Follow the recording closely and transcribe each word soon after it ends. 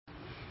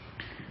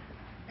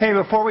Hey,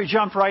 before we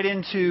jump right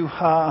into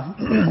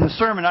the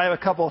sermon, I have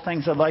a couple of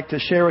things I'd like to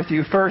share with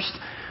you. First,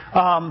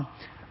 want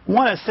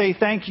to say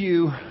thank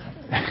you.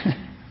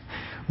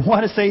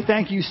 Want to say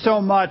thank you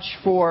so much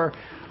for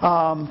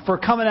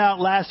coming out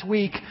last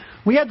week.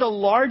 We had the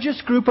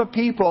largest group of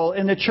people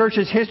in the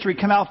church's history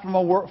come out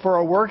for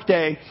a work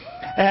day,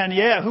 and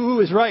yeah, who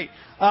is right?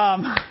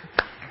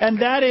 And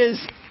that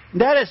is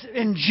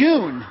in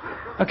June.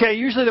 Okay,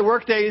 usually the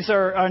work days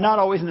are not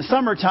always in the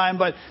summertime,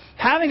 but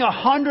having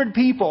 100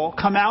 people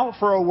come out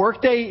for a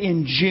work day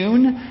in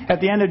June, at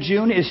the end of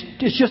June, is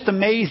just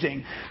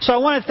amazing. So I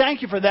want to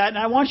thank you for that, and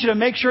I want you to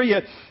make sure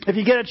if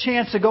you get a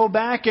chance to go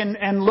back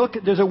and look,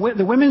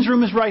 the women's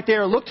room is right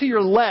there. Look to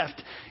your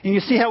left, and you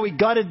see how we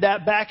gutted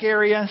that back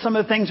area, some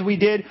of the things we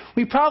did.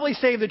 We probably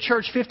saved the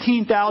church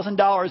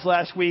 $15,000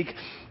 last week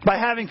by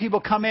having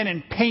people come in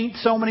and paint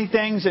so many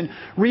things and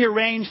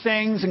rearrange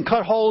things and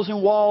cut holes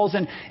in walls.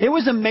 And it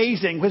was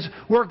amazing because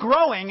we're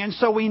growing, and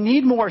so we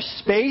need more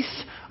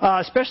space,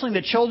 especially in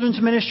the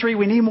children's ministry.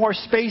 We need more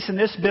space in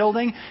this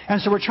building,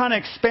 and so we're trying to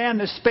expand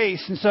the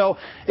space. And so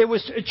it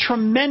was a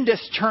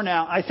tremendous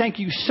turnout. I thank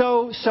you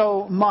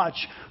so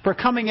much for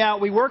coming out.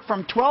 We worked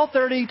from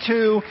 12:30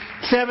 to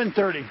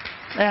 7:30,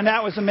 and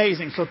that was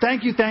amazing. So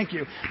thank you.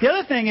 The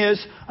other thing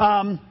is,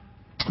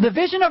 the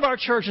vision of our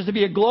church is to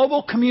be a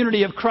global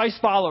community of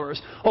Christ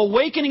followers,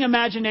 awakening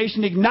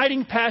imagination,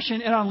 igniting passion,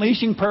 and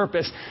unleashing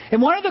purpose.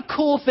 And one of the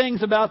cool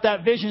things about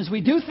that vision is we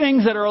do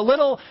things that are a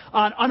little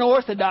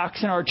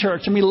unorthodox in our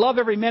church, and we love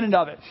every minute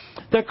of it.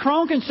 The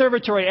Crone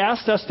Conservatory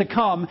asked us to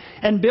come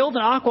and build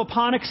an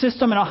aquaponics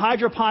system and a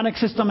hydroponic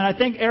system, and I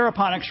think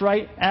aeroponics,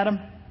 right, Adam?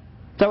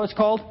 Is that what it's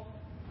called?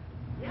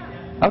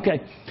 Yeah.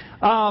 Okay.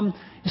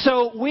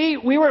 So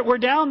we're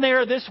down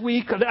there this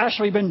week.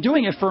 Actually, we've been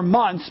doing it for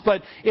months,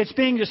 but it's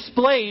being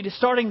displayed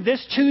starting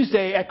this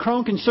Tuesday at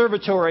Crone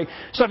Conservatory.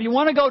 So if you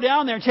want to go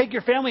down there and take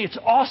your family, it's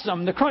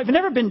awesome. If you've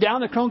never been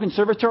down to Crone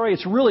Conservatory,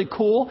 it's really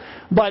cool.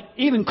 But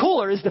even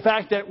cooler is the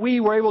fact that we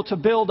were able to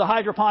build a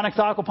hydroponics,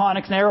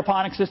 aquaponics, and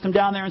aeroponics system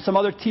down there and some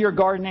other tier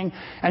gardening.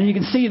 And you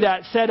can see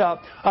that set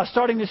up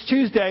starting this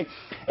Tuesday.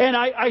 And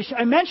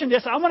I mentioned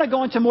this. I'm going to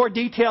go into more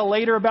detail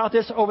later about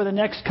this over the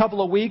next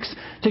couple of weeks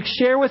to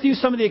share with you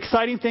some of the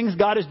exciting things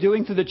God is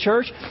doing through the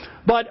church.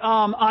 But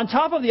on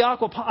top of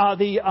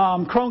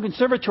the Crone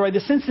Conservatory, the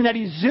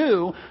Cincinnati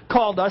Zoo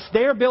called us.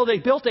 They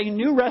built a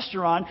new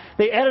restaurant.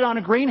 They added on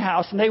a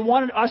greenhouse, and they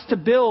wanted us to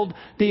build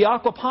the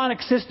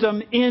aquaponic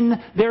system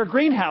in their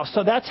greenhouse.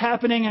 So that's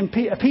happening, and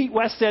Pete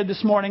West said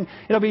this morning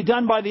it'll be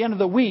done by the end of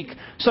the week.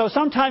 So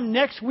sometime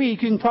next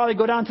week, you can probably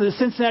go down to the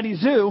Cincinnati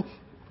Zoo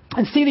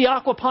and see the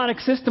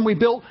aquaponic system we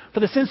built for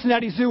the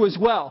Cincinnati Zoo as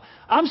well.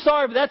 I'm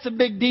sorry, but that's a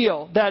big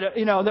deal that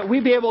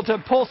we'd be able to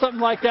pull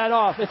something like that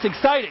off. It's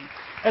exciting.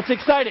 It's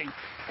exciting.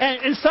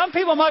 And some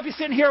people might be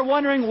sitting here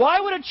wondering, why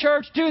would a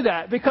church do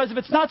that? Because if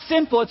it's not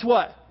sinful, it's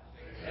what?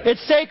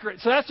 It's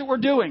sacred. So that's what we're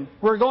doing.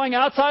 We're going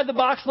outside the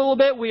box a little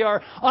bit. We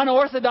are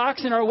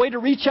unorthodox in our way to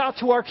reach out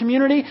to our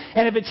community.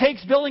 And if it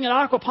takes building an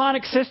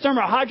aquaponic system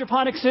or a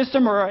hydroponic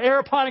system or an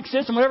aeroponic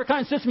system, whatever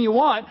kind of system you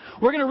want,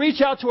 we're going to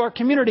reach out to our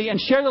community and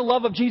share the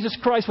love of Jesus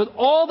Christ with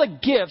all the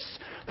gifts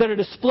that are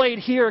displayed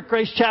here at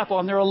Grace Chapel.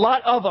 And there are a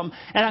lot of them.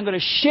 And I'm going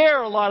to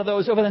share a lot of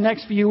those over the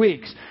next few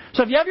weeks.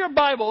 So if you have your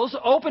Bibles,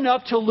 open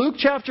up to Luke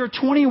chapter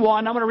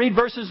 21. I'm going to read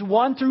verses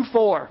 1 through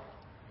 4.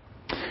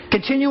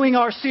 Continuing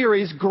our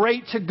series,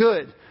 Great to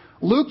Good.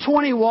 Luke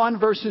 21,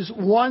 verses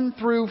 1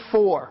 through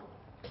 4.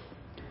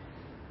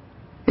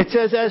 It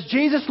says, as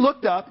Jesus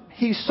looked up,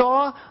 he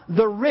saw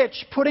the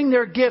rich putting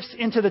their gifts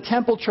into the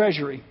temple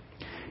treasury.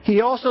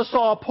 He also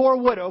saw a poor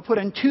widow put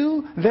in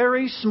 2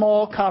 very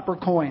small copper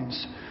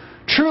coins.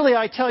 Truly,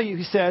 I tell you,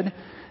 he said,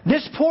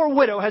 this poor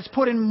widow has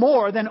put in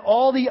more than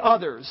all the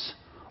others.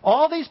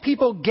 All these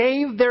people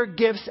gave their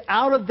gifts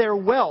out of their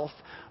wealth,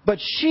 but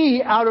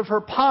she, out of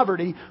her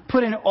poverty,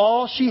 put in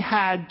all she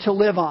had to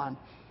live on.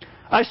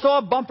 I saw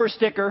a bumper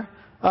sticker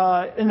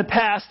in the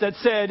past that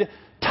said,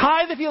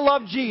 tithe if you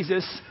love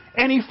Jesus,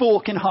 any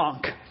fool can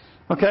honk.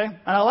 Okay? And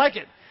I like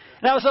it.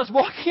 And as I was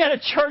walking out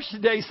of church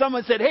today,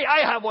 someone said, hey,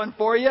 I have one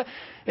for you.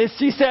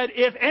 She said,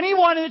 if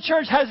anyone in the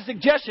church has a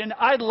suggestion,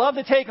 I'd love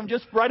to take them.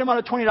 Just write them on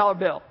a $20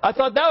 bill. I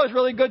thought that was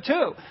really good,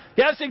 too. If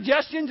you have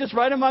suggestions, just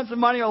write them on some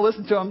money. I'll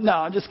listen to them. No,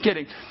 I'm just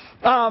kidding.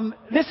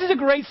 This is a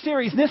great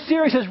series. This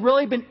series has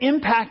really been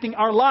impacting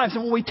our lives.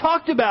 And what we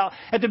talked about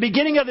at the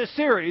beginning of this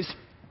series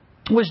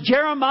was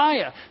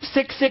Jeremiah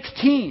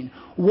 6:16.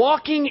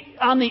 Walking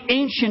on the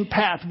ancient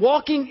path,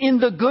 walking in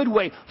the good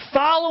way,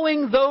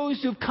 following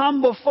those who've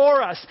come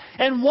before us.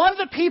 And one of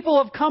the people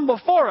who have come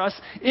before us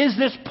is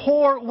this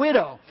poor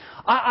widow.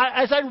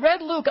 As I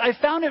read Luke, I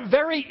found it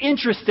very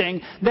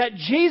interesting that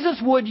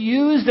Jesus would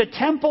use the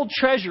temple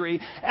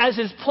treasury as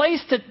his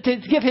place to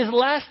give his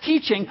last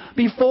teaching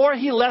before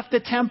he left the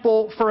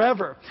temple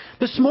forever.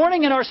 This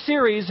morning in our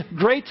series,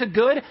 Great to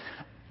Good,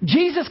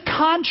 Jesus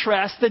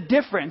contrasts the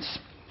difference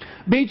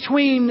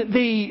between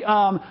the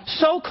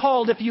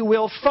so-called, if you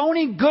will,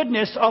 phony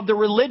goodness of the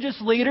religious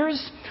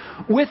leaders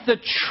with the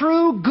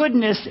true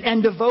goodness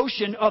and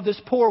devotion of this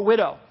poor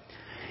widow.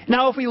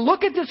 Now, if we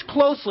look at this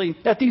closely,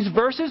 at these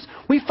verses,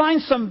 we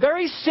find some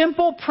very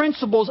simple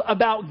principles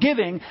about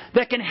giving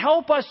that can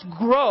help us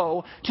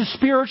grow to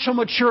spiritual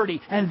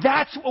maturity. And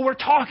that's what we're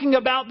talking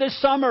about this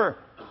summer.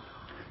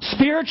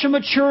 Spiritual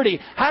maturity.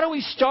 How do we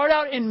start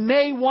out in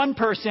May one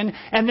person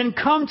and then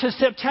come to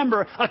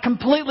September a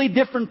completely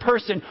different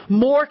person,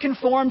 more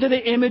conformed to the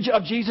image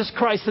of Jesus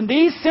Christ? And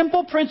these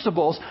simple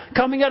principles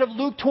coming out of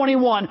Luke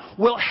 21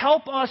 will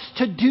help us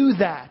to do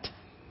that.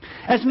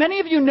 As many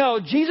of you know,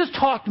 Jesus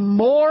talked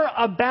more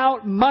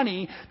about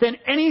money than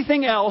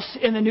anything else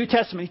in the New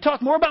Testament. He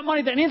talked more about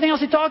money than anything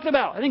else he talked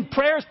about. I think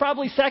prayer is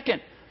probably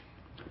second.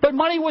 But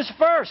money was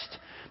first.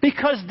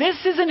 Because this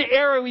is an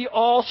area we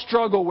all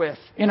struggle with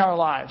in our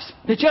lives.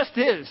 It just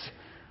is.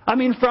 I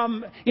mean,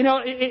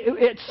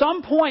 at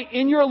some point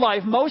in your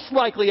life, most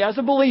likely as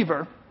a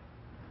believer,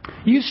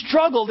 you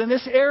struggled in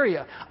this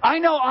area. I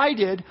know I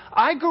did.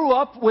 I grew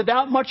up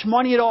without much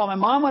money at all. My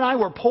mom and I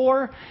were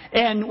poor.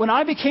 And when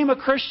I became a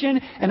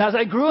Christian, and as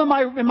I grew in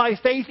my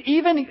faith,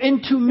 even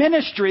into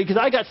ministry, because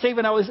I got saved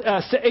when I was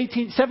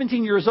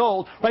 17 years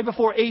old, right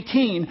before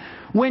 18,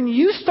 when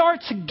you start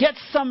to get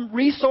some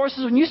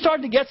resources, when you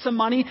start to get some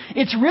money,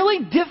 it's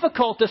really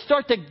difficult to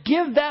start to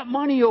give that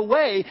money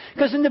away.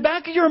 Because in the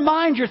back of your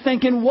mind, you're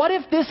thinking, what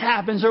if this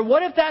happens? Or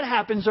what if that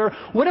happens? Or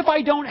what if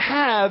I don't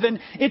have? And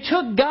it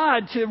took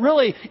God to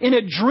really, in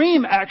a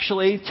dream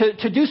actually,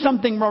 to do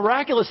something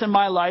miraculous in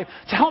my life,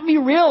 to help me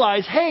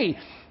realize, hey,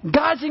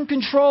 God's in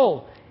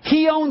control.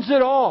 He owns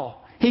it all.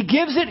 He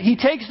gives it, He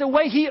takes it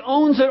away, He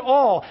owns it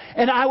all.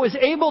 And I was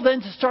able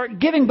then to start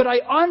giving, but I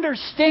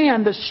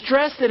understand the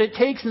stress that it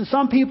takes in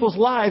some people's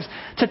lives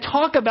to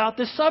talk about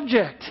this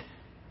subject.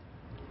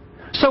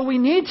 So we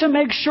need to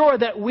make sure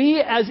that we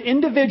as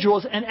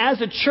individuals and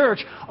as a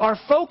church are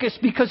focused,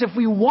 because if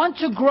we want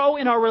to grow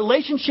in our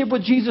relationship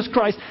with Jesus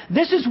Christ,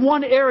 this is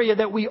one area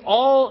that we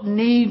all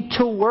need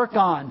to work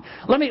on.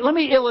 Let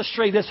me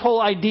illustrate this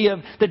whole idea of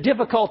the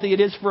difficulty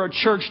it is for a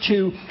church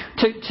to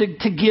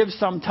give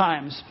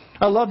sometimes.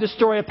 I love this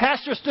story. A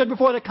pastor stood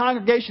before the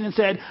congregation and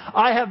said,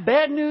 I have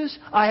bad news,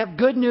 I have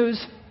good news,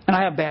 and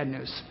I have bad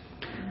news.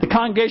 The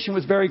congregation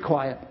was very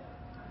quiet.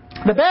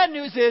 The bad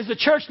news is the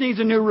church needs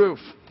a new roof.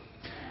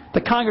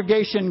 The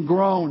congregation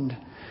groaned.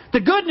 The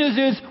good news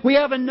is we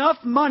have enough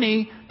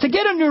money to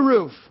get a new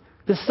roof.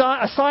 A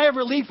sigh of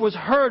relief was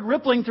heard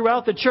rippling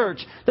throughout the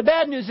church. The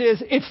bad news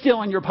is it's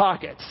still in your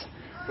pockets.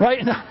 Right?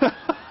 Isn't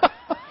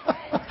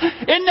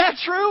that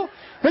true?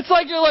 It's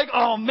like you're like,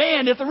 oh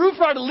man, if the roof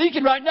started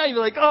leaking right now, you'd be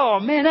like, oh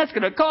man, that's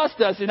going to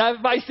cost us. And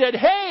if I said,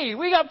 hey,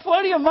 we got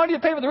plenty of money to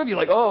pay for the roof, you're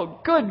like, oh,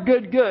 good.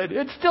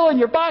 It's still in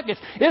your pockets.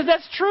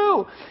 That's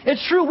true.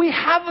 It's true. We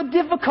have a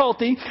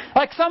difficulty.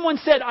 Like someone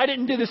said, I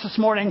didn't do this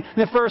morning in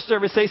the first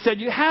service. They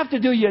said, you have to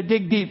do your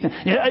dig deep.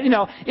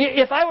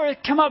 If I were to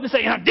come up and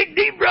say, dig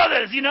deep,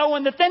 brothers,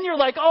 then you're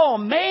like, oh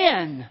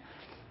man,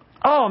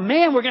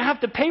 we're going to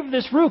have to pay for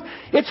this roof.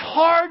 It's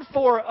hard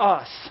for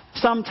us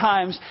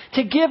sometimes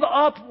to give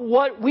up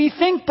what we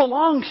think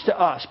belongs to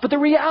us. But the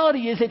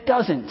reality is it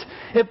doesn't.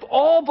 It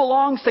all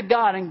belongs to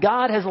God, and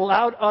God has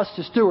allowed us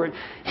to steward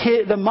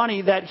the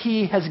money that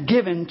He has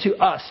given to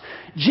us.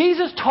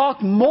 Jesus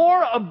talked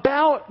more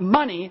about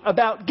money,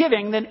 about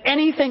giving, than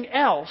anything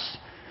else.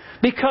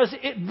 Because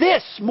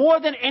this, more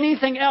than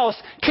anything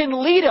else,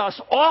 can lead us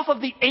off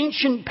of the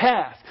ancient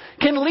path.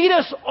 Can lead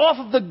us off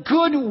of the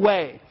good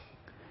way.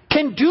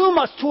 Can doom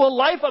us to a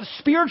life of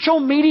spiritual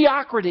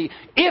mediocrity.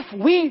 If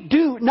we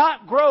do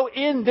not grow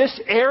in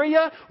this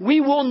area, we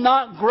will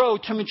not grow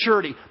to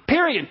maturity.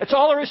 Period. That's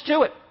all there is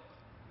to it.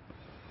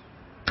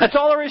 That's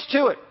all there is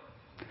to it.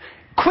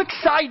 Quick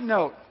side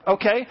note,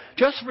 okay?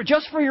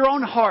 Just for your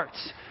own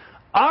hearts.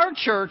 Our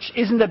church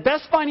is in the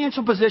best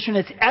financial position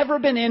it's ever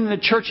been in the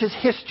church's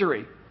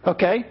history.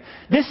 Okay?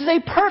 This is a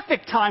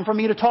perfect time for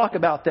me to talk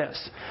about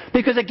this.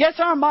 Because it gets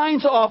our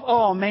minds off,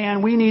 oh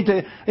man, we need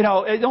to,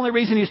 the only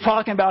reason he's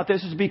talking about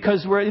this is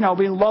because we're,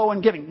 being low in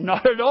giving.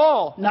 Not at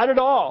all. Not at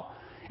all.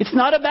 It's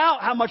not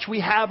about how much we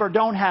have or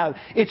don't have.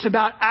 It's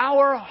about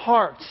our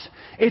hearts.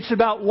 It's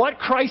about what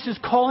Christ is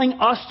calling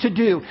us to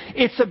do.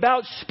 It's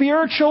about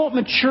spiritual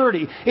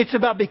maturity. It's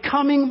about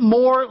becoming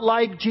more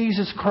like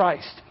Jesus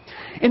Christ.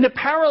 In the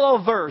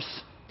parallel verse,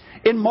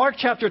 in Mark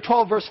chapter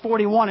 12, verse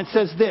 41, it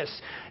says this: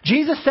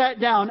 Jesus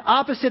sat down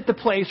opposite the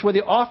place where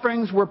the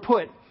offerings were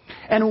put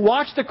and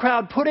watched the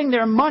crowd putting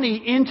their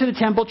money into the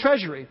temple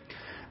treasury.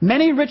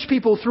 Many rich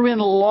people threw in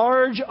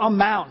large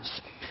amounts.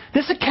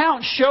 This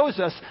account shows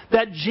us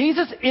that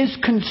Jesus is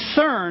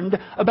concerned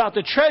about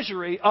the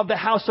treasury of the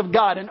house of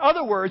God. In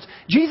other words,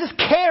 Jesus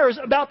cares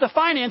about the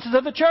finances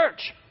of the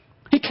church.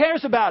 He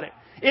cares about it.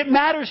 It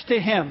matters to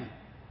Him.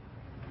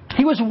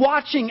 He was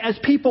watching as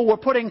people were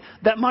putting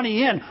that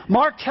money in.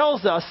 Mark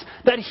tells us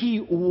that he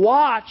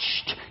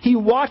watched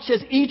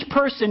as each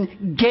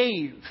person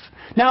gave.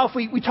 Now, if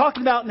we talked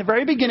about in the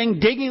very beginning,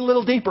 digging a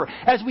little deeper.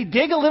 As we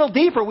dig a little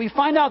deeper, we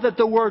find out that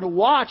the word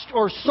watched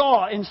or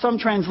saw in some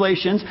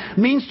translations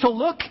means to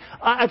look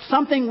at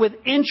something with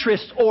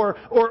interest or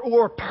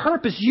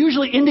purpose,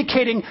 usually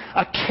indicating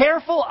a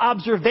careful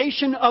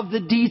observation of the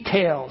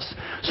details.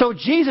 So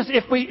Jesus,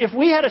 if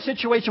we had a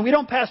situation, we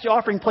don't pass the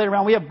offering plate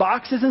around, we have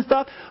boxes and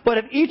stuff, but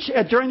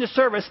if during the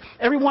service,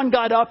 everyone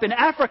got up. In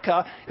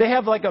Africa, they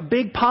have like a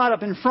big pot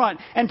up in front,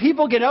 and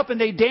people get up and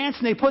they dance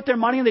and they put their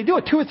money, and they do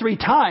it 2 or 3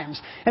 times,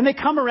 and they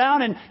come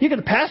around, and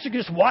the pastor can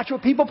just watch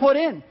what people put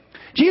in.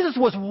 Jesus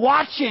was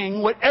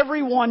watching what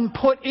everyone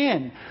put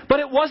in. But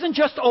it wasn't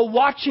just a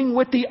watching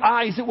with the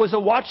eyes. It was a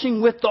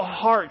watching with the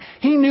heart.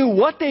 He knew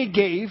what they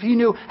gave. He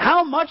knew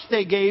how much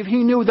they gave.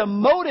 He knew the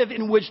motive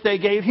in which they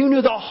gave. He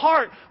knew the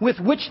heart with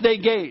which they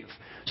gave.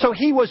 So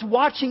he was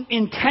watching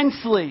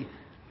intensely.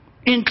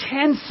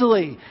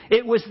 Intensely.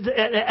 It was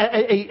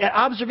an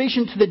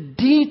observation to the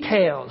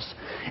details.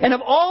 And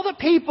of all the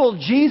people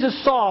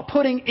Jesus saw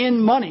putting in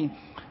money,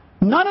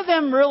 none of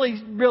them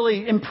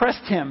really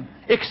impressed him,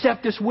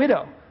 except this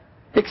widow,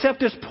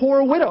 except this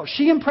poor widow.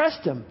 She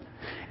impressed him.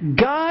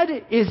 God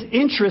is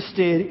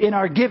interested in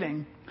our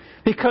giving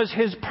because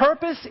His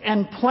purpose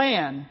and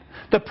plan,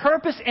 the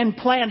purpose and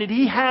plan that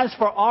He has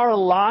for our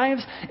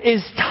lives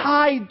is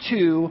tied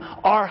to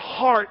our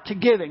heart to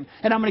giving.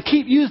 And I'm going to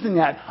keep using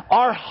that.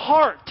 Our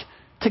heart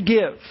to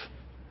give,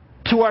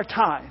 to our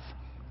tithe.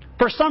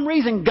 For some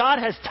reason, God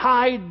has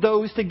tied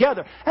those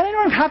together. And I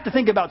don't have to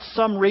think about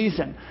some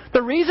reason.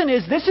 The reason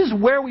is this is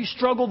where we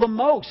struggle the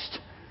most.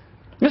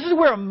 This is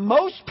where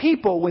most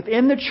people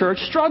within the church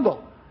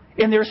struggle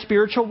in their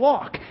spiritual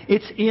walk.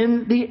 It's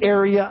in the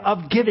area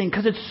of giving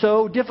because it's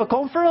so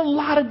difficult for a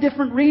lot of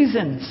different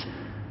reasons.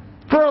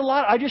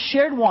 I just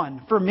shared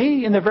one. For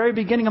me, in the very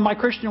beginning of my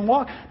Christian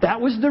walk, that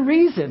was the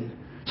reason.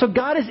 So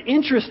God is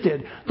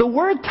interested. The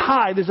word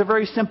tithe is a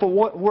very simple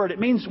word. It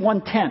means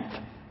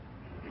 1/10.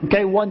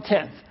 Okay,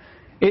 1/10.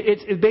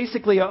 It's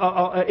basically here's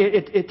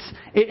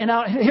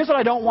what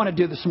I don't want to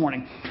do this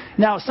morning.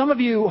 Now, some of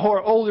you who are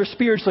older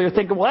spiritually are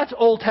thinking, well, that's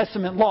Old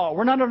Testament law.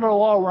 We're not under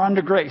law, we're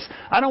under grace.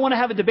 I don't want to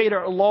have a debate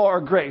on law or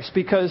grace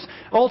because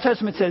Old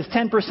Testament says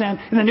 10%.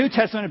 In the New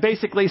Testament, it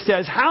basically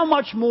says, how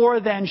much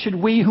more then should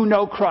we who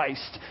know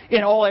Christ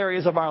in all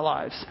areas of our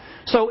lives?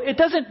 So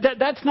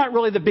that's not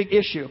really the big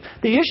issue.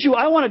 The issue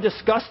I want to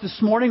discuss this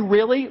morning,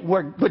 really,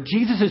 what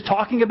Jesus is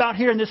talking about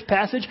here in this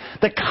passage,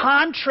 the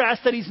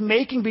contrast that He's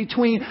making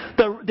between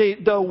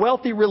the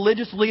wealthy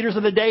religious leaders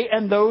of the day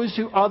and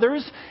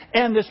others,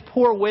 and this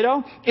poor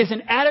widow, is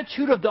an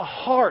attitude of the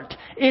heart.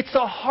 It's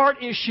a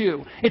heart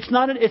issue. It's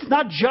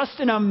not just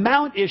an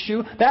amount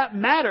issue. That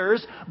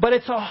matters, but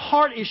it's a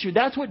heart issue.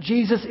 That's what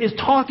Jesus is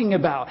talking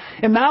about.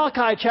 In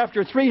Malachi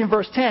chapter 3 and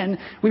verse 10,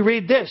 we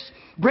read this.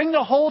 Bring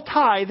the whole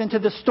tithe into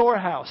the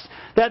storehouse,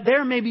 that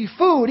there may be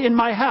food in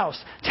my house.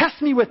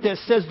 Test me with this,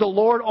 says the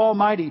Lord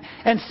Almighty,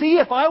 and see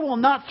if I will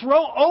not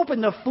throw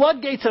open the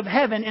floodgates of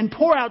heaven and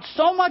pour out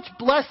so much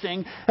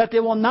blessing that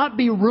there will not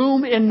be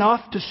room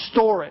enough to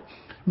store it.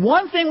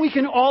 One thing we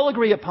can all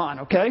agree upon,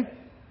 okay?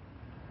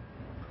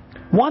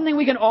 One thing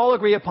we can all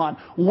agree upon.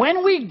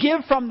 When we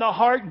give from the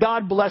heart,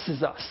 God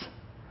blesses us.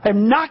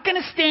 I'm not going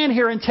to stand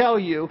here and tell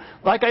you,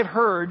 like I've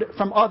heard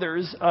from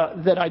others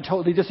that I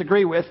totally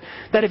disagree with,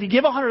 that if you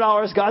give $100,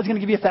 God's going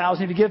to give you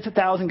 $1,000. If you give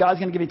 $1,000, God's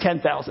going to give you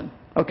 $10,000.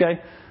 Okay?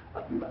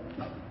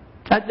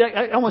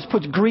 That almost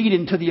puts greed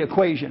into the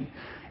equation.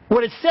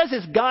 What it says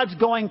is God's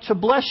going to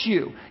bless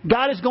you.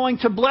 God is going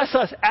to bless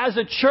us as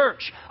a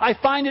church. I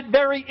find it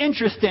very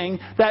interesting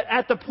that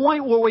at the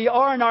point where we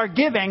are in our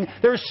giving,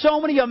 there's so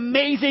many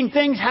amazing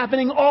things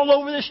happening all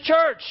over this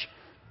church.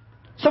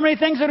 So many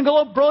things that are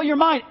going to blow your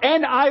mind.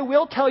 And I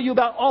will tell you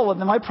about all of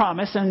them, I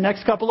promise, in the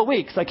next couple of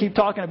weeks. I keep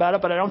talking about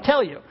it, but I don't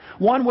tell you.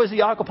 One was the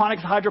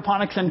aquaponics,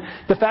 hydroponics, and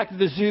the fact that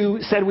the zoo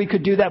said we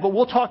could do that. But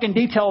we'll talk in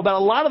detail about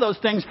a lot of those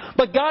things.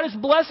 But God is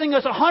blessing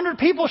us. 100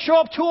 people show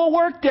up to a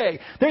work day.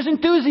 There's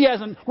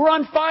enthusiasm. We're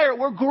on fire.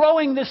 We're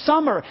growing this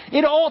summer.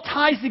 It all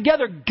ties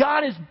together.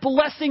 God is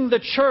blessing the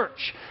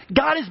church.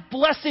 God is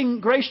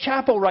blessing Grace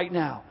Chapel right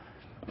now.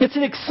 It's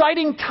an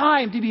exciting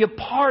time to be a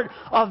part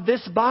of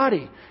this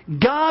body.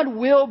 God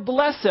will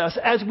bless us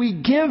as we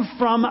give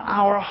from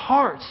our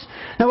hearts.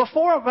 Now,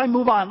 before I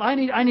move on,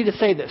 I need to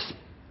say this.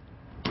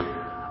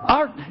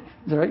 Our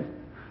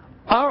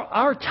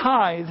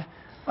tithe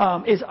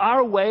is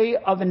our way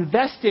of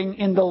investing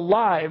in the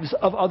lives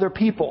of other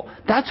people.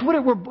 That's what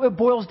it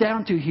boils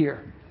down to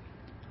here.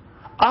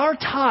 Our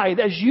tithe,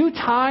 as you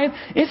tithe,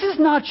 this is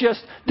not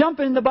just dump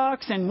it in the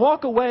box and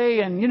walk away.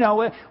 And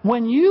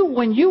when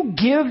you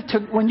give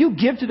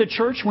to the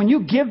church, when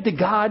you give to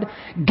God,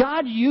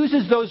 God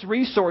uses those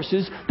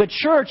resources. The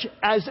church,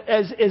 as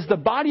the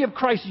body of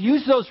Christ,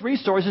 uses those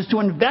resources to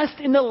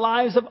invest in the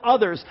lives of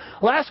others.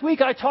 Last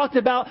week I talked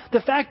about the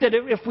fact that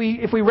if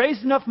we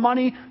raised enough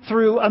money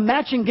through a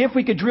matching gift,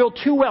 we could drill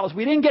 2 wells.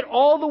 We didn't get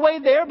all the way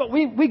there, but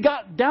we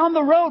got down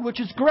the road, which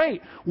is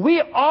great.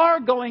 We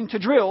are going to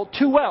drill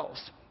 2 wells.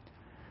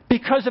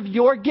 Because of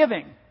your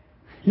giving.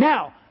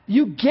 Now,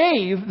 you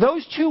gave,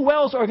 those 2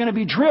 wells are going to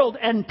be drilled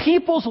and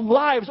people's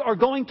lives are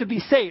going to be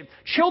saved.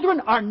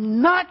 Children are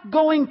not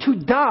going to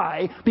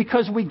die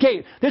because we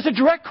gave. There's a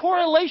direct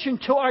correlation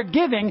to our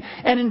giving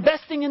and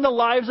investing in the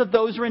lives of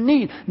those who are in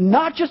need.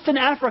 Not just in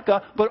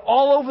Africa, but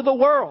all over the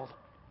world.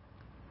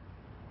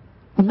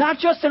 Not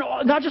just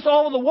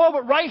all over the world,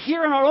 but right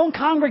here in our own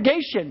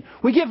congregation.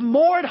 We give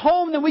more at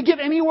home than we give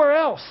anywhere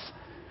else.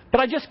 But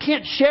I just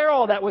can't share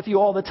all that with you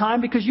all the time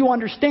because you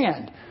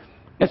understand.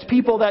 It's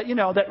people that,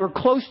 that are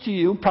close to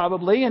you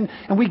probably.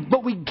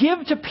 But we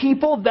give to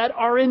people that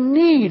are in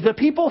need. The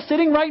people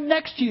sitting right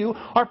next to you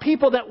are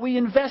people that we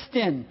invest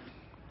in.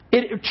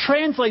 It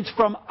translates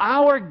from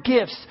our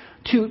gifts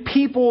to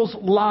people's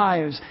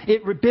lives.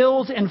 It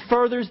rebuilds and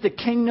furthers the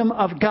kingdom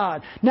of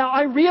God. Now,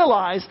 I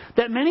realize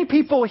that many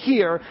people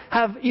here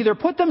have either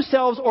put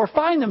themselves or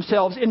find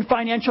themselves in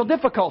financial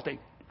difficulty,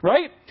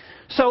 right?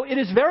 So it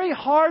is very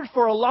hard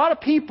for a lot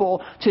of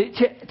people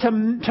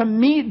to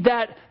meet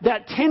that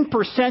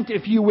 10%,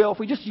 if you will, if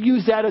we just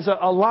use that as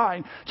a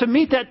line, to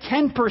meet that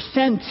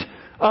 10%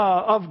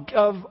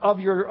 of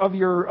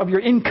your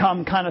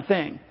income kind of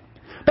thing.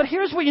 But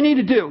here's what you need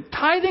to do.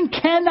 Tithing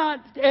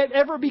cannot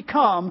ever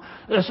become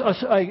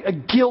a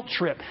guilt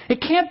trip. It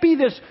can't be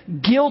this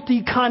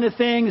guilty kind of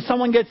thing.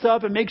 Someone gets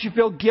up and makes you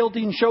feel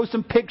guilty and shows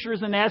some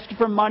pictures and asks you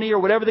for money or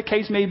whatever the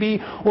case may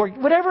be, or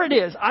whatever it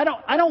is. I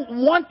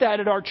don't want that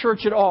at our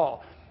church at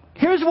all.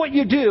 Here's what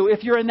you do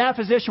if you're in that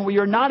position where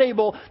you're not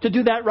able to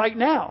do that right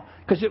now.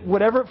 Because for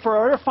whatever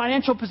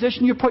financial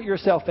position you put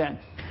yourself in,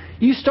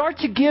 you start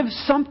to give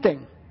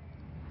something.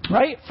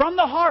 Right? From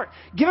the heart.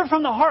 Give it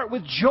from the heart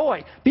with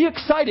joy. Be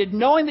excited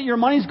knowing that your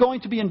money is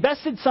going to be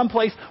invested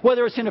someplace,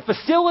 whether it's in a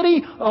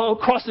facility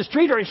across the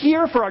street or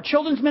here for our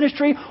children's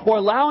ministry, or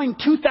allowing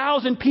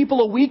 2,000 people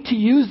a week to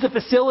use the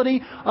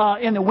facility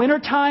in the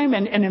wintertime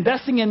and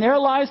investing in their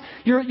lives.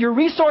 Your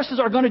resources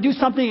are going to do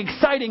something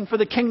exciting for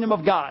the kingdom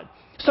of God.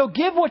 So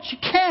give what you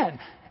can.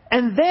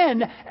 And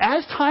then,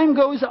 as time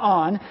goes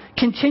on,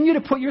 continue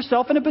to put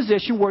yourself in a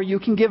position where you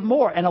can give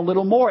more and a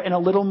little more and a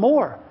little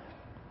more.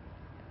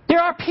 There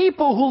are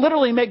people who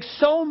literally make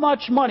so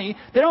much money.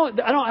 I don't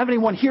have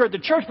anyone here at the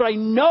church, but I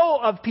know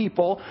of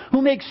people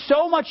who make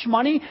so much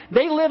money,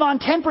 they live on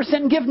 10%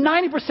 and give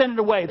 90% of it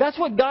away. That's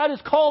what God has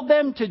called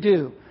them to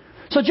do.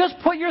 So just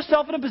put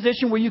yourself in a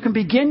position where you can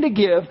begin to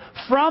give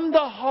from the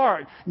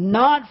heart,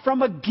 not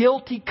from a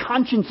guilty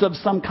conscience of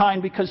some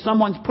kind because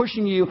someone's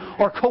pushing you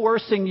or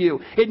coercing you.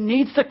 It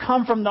needs to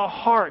come from the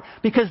heart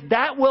because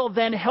that will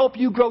then help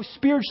you grow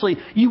spiritually.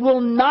 You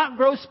will not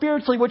grow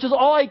spiritually, which is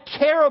all I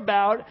care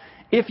about,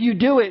 if you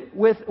do it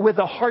with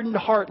a hardened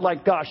heart,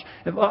 like, gosh,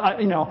 I'm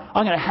going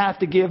to have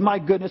to give. My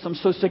goodness, I'm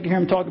so sick of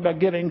hearing talk about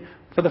giving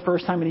for the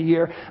first time in a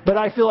year. But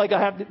I feel like I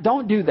have to.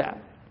 Don't do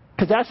that.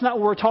 Because that's not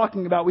what we're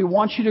talking about. We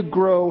want you to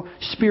grow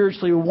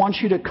spiritually. We want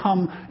you to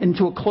come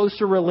into a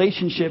closer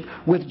relationship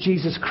with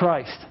Jesus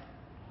Christ.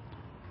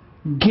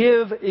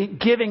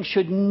 Giving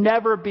should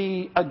never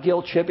be a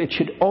guilt trip. It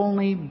should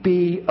only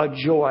be a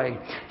joy.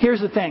 Here's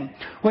the thing.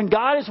 When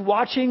God is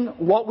watching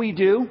what we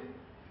do,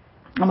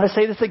 I'm going to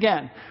say this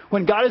again.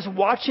 When God is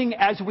watching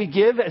as we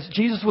give, as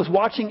Jesus was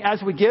watching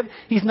as we give,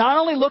 He's not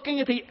only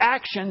looking at the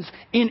actions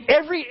in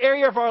every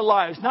area of our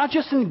lives, not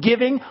just in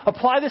giving.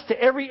 Apply this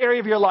to every area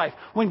of your life.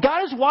 When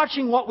God is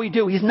watching what we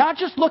do, He's not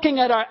just looking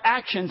at our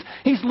actions.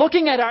 He's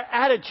looking at our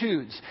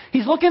attitudes.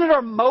 He's looking at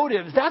our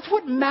motives. That's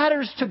what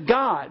matters to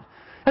God.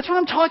 That's what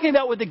I'm talking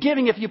about with the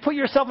giving. If you put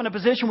yourself in a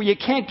position where you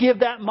can't give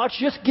that much,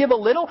 just give a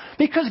little,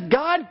 because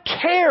God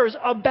cares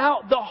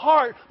about the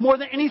heart more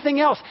than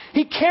anything else.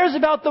 He cares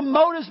about the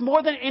motives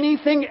more than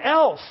anything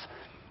else.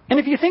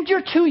 And if you think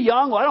you're too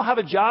young, well, I don't have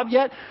a job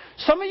yet.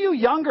 Some of you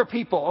younger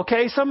people,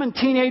 okay, some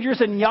teenagers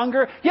and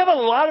younger, you have a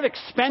lot of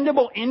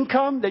expendable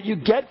income that you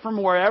get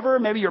from wherever.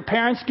 Maybe your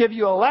parents give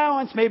you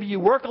allowance. Maybe you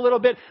work a little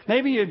bit.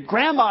 Maybe your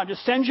grandma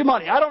just sends you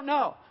money. I don't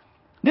know.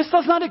 This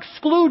does not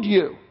exclude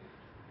you.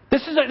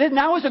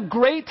 Now is a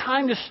great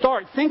time to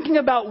start thinking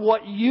about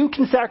what you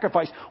can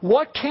sacrifice.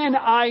 What can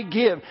I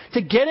give?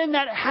 To get in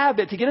that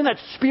habit, to get in that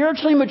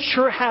spiritually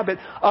mature habit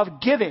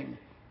of giving.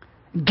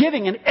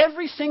 Giving in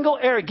every single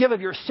area. Give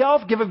of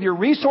yourself, give of your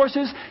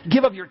resources,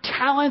 give of your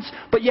talents,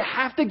 but you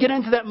have to get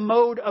into that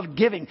mode of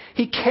giving.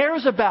 He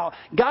cares about,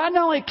 God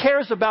not only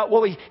cares about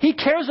He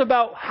cares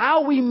about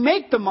how we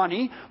make the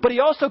money, but He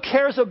also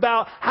cares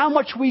about how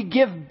much we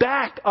give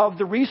back of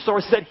the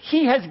resource that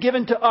He has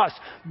given to us.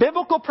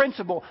 Biblical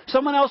principle.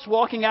 Someone else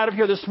walking out of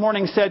here this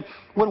morning said,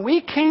 when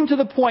we came to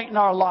the point in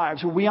our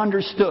lives where we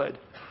understood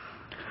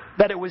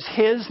that it was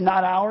His,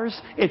 not ours,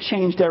 it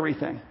changed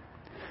everything.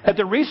 That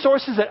the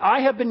resources that I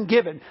have been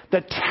given,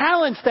 the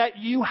talents that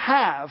you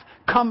have,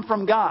 come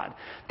from God.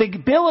 The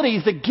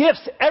abilities, the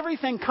gifts,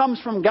 everything comes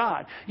from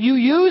God. You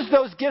use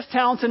those gifts,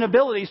 talents, and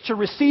abilities to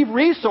receive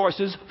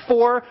resources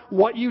for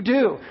what you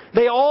do.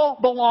 They all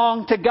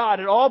belong to God.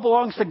 It all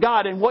belongs to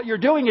God. And what you're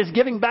doing is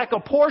giving back a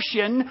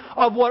portion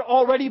of what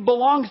already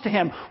belongs to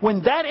Him.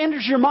 When that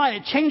enters your mind,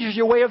 it changes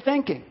your way of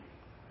thinking.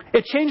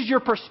 It changes your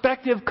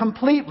perspective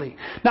completely.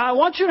 Now, I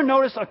want you to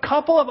notice a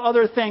couple of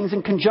other things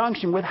in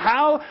conjunction with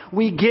how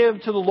we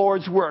give to the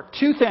Lord's work.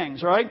 2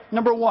 things, right?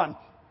 Number 1,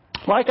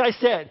 like I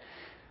said,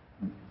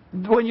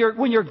 when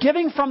you're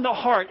giving from the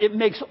heart, it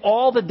makes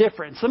all the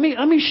difference. Let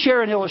me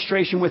share an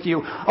illustration with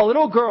you. A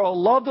little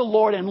girl loved the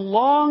Lord and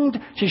longed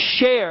to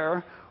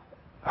share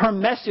her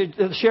message,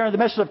 sharing the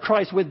message of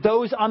Christ with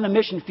those on the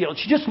mission field.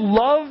 She just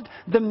loved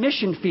the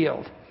mission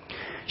field.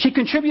 She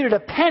contributed a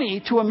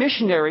penny to a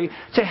missionary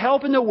to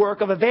help in the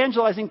work of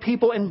evangelizing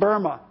people in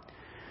Burma.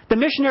 The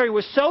missionary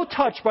was so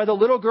touched by the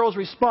little girl's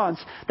response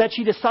that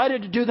she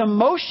decided to do the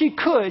most she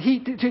could. He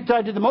did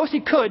the most he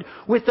could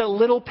with the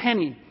little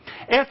penny.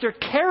 After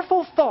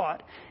careful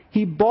thought,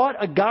 he bought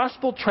a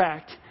gospel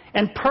tract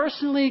and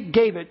personally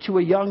gave it to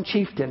a young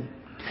chieftain.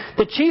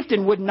 The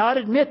chieftain would not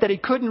admit that he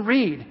couldn't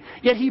read,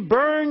 yet he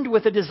burned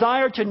with a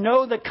desire to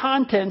know the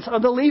contents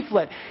of the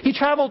leaflet. He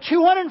traveled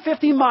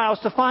 250 miles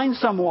to find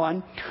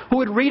someone who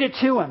would read it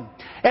to him.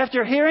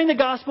 After hearing the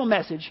gospel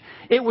message,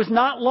 it was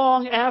not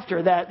long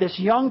after that this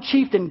young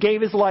chieftain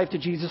gave his life to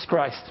Jesus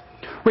Christ.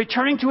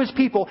 Returning to his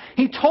people,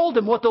 he told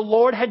them what the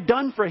Lord had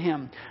done for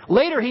him.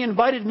 Later, he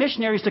invited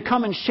missionaries to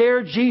come and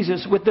share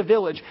Jesus with the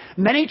village.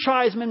 Many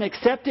tribesmen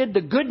accepted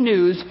the good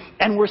news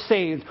and were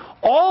saved.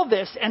 All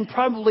this, and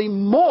probably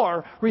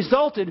more,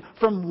 resulted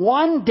from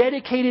one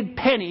dedicated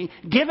penny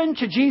given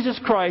to Jesus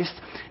Christ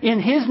in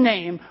His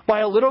name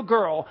by a little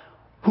girl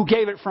who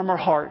gave it from her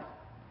heart.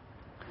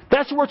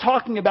 That's what we're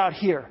talking about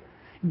here.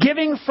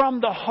 Giving from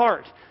the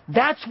heart.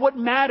 That's what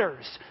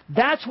matters.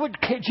 That's what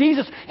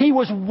Jesus, He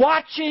was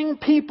watching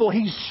people.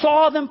 He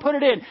saw them put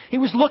it in. He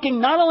was looking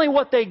not only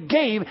what they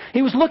gave,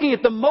 He was looking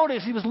at the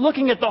motives. He was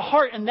looking at the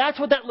heart. And that's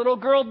what that little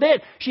girl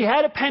did. She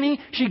had a penny.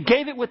 She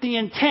gave it with the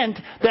intent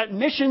that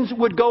missions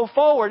would go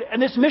forward.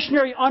 And this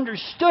missionary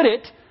understood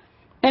it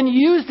and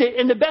used it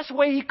in the best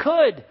way he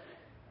could.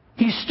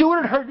 He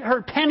stewarded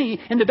her penny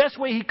in the best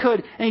way he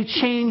could, and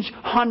he changed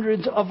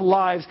hundreds of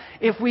lives.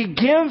 If we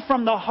give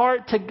from the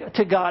heart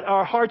to God,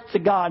 our hearts to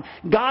God,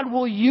 God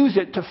will use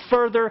it to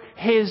further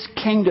His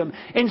kingdom.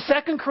 In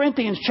 2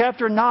 Corinthians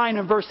chapter 9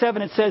 and verse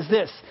 7, it says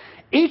this: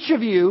 each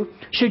of you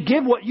should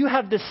give what you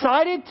have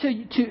decided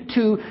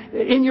to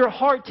in your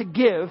heart to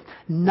give,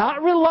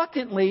 not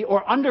reluctantly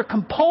or under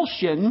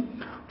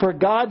compulsion, for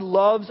God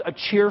loves a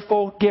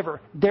cheerful giver.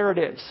 There it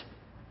is.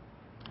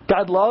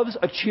 God loves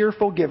a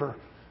cheerful giver.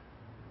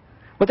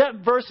 What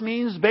that verse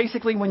means,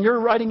 basically, when you're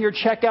writing your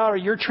check out or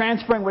you're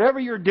transferring, whatever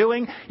you're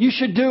doing, you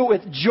should do it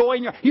with joy.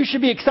 You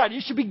should be excited.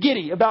 You should be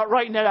giddy about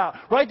writing that out.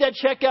 Write that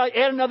check out,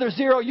 add another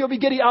zero, you'll be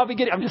giddy, I'll be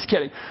giddy. I'm just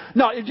kidding.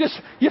 No, you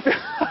feel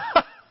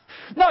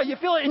no, you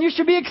feel it, and you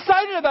should be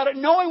excited about it,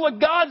 knowing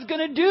what God's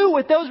going to do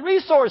with those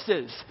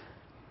resources.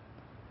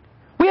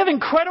 We have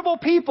incredible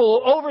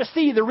people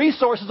oversee the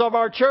resources of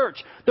our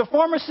church. The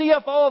former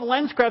CFO of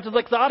Lenscraft of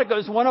Lexotica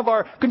is one of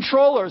our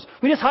controllers.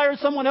 We just hired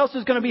someone else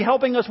who's going to be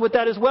helping us with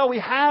that as well. We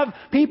have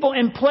people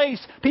in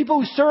place, people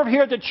who serve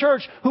here at the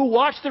church, who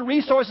watch the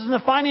resources and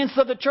the finances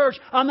of the church.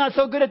 I'm not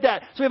so good at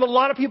that. So we have a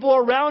lot of people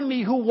around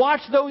me who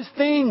watch those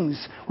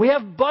things. We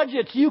have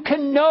budgets. You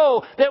can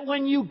know that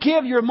when you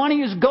give, your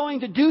money is going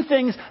to do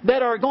things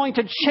that are going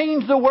to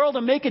change the world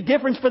and make a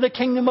difference for the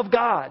kingdom of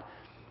God.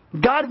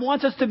 God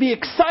wants us to be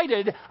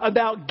excited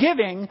about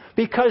giving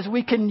because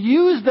we can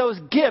use those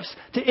gifts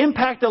to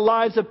impact the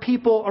lives of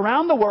people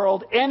around the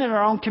world and in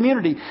our own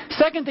community.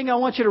 Second thing I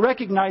want you to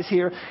recognize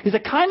here is the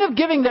kind of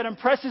giving that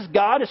impresses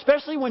God,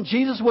 especially when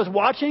Jesus was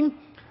watching,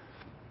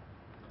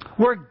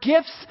 were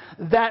gifts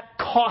that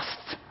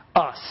cost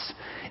us.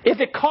 If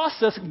it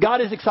costs us,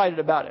 God is excited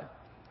about it.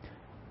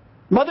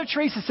 Mother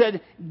Teresa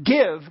said,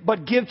 give,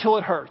 but give till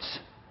it hurts.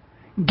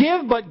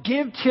 Give, but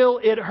give till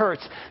it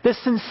hurts. The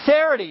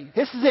sincerity,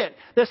 this is it.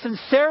 The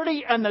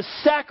sincerity and the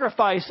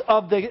sacrifice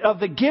of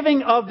the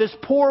giving of this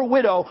poor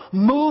widow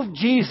moved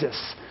Jesus.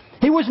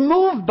 He was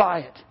moved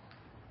by it.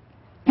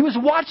 He was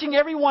watching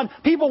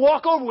people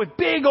walk over with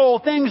big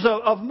old things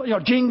of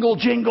jingle,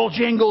 jingle,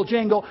 jingle,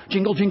 jingle,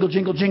 jingle, jingle,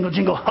 jingle, jingle,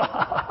 jingle.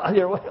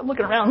 They're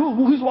looking around.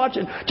 Who's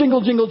watching?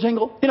 Jingle, jingle,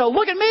 jingle.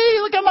 Look at me.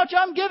 Look how much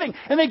I'm giving.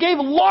 And they gave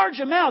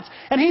large amounts.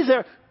 And he's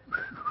there,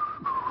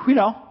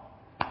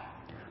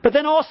 But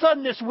then all of a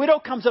sudden this widow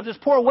comes up, this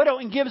poor widow,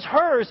 and gives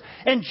hers.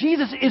 And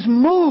Jesus is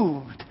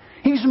moved.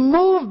 He's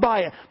moved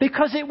by it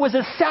because it was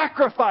a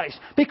sacrifice,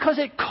 because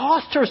it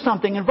cost her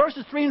something. In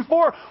verses 3 and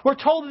 4, we're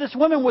told that this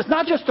woman was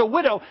not just a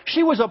widow,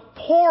 she was a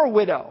poor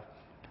widow.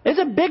 There's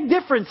a big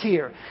difference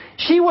here.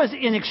 She was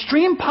in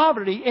extreme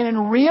poverty and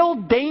in real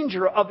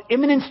danger of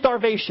imminent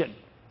starvation.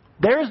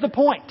 There's the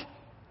point.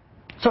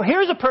 So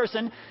here's a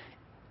person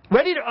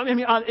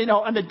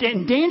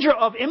in danger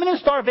of imminent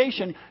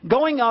starvation,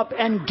 going up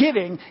and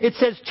giving. It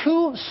says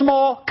 2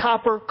 small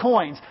copper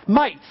coins,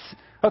 mites.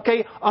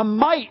 Okay, a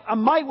mite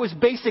was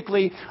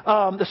basically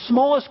the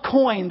smallest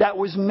coin that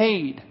was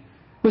made.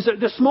 It was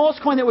the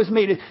smallest coin that was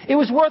made. It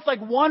was worth like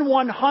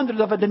 1/100th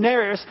of a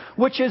denarius,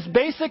 which is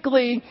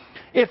basically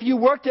if you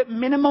worked at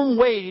minimum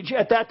wage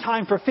at that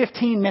time for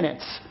 15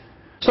 minutes.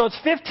 So it's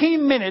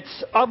 15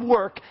 minutes of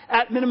work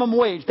at minimum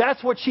wage.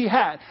 That's what she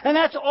had. And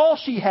that's all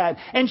she had.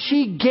 And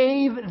she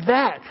gave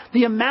that.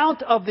 The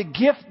amount of the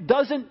gift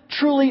doesn't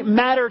truly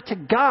matter to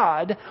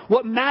God.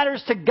 What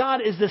matters to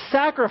God is the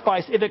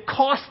sacrifice. If it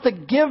costs the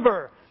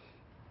giver.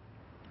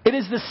 It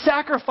is the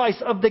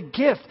sacrifice of the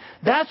gift.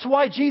 That's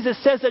why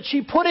Jesus says that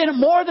she put in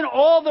more than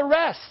all the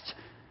rest.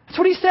 That's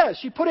what he says.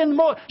 She put in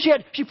more. She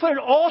put in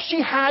all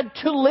she had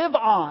to live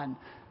on.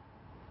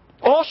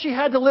 All she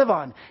had to live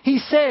on.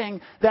 He's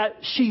saying that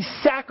she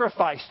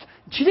sacrificed.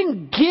 She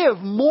didn't give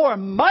more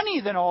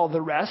money than all the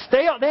rest.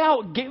 They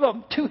outgave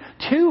them two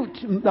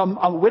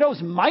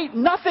widows' mite.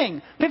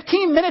 Nothing.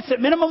 15 minutes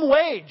at minimum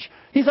wage.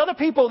 These other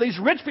people, these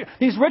rich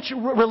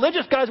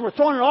religious guys were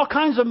throwing in all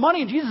kinds of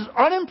money. And Jesus is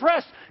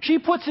unimpressed. She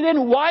puts it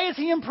in. Why is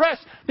he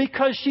impressed?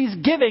 Because she's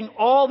giving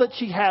all that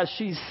she has.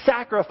 She's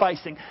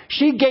sacrificing.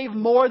 She gave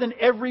more than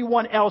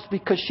everyone else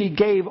because she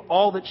gave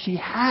all that she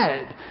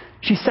had.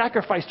 She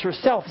sacrificed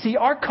herself. See,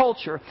 our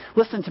culture,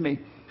 listen to me,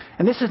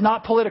 and this is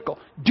not political.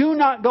 Do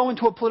not go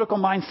into a political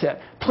mindset.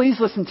 Please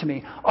listen to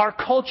me. Our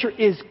culture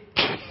is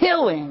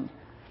killing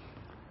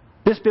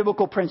this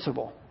biblical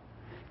principle.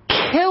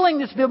 Killing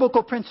this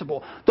biblical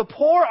principle. The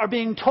poor are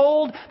being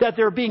told that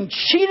they're being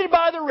cheated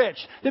by the rich.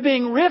 They're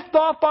being ripped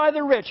off by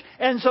the rich.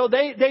 And so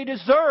they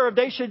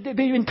should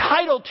be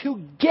entitled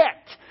to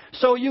get.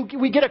 So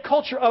we get a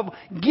culture of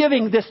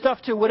giving this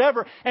stuff to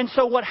whatever. And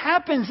so what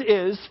happens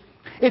is,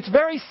 it's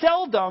very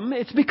seldom,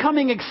 it's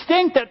becoming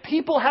extinct that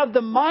people have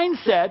the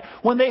mindset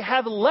when they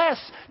have less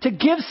to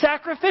give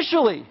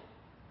sacrificially.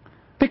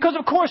 Because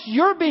of course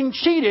you're being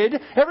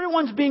cheated,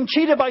 everyone's being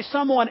cheated by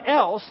someone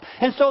else,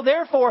 and so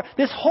therefore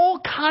this whole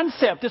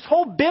concept, this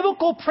whole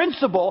biblical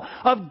principle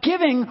of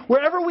giving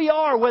wherever we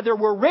are, whether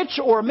we're rich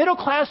or middle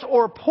class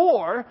or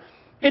poor,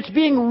 it's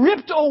being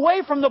ripped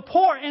away from the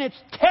poor, and it's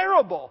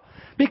terrible.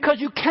 Because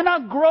you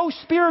cannot grow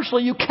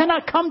spiritually. You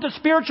cannot come to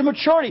spiritual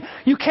maturity.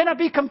 You cannot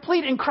be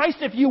complete in Christ,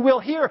 if you will,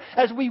 here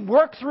as we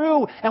work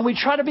through and we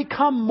try to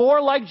become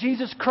more like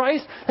Jesus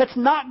Christ. That's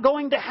not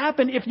going to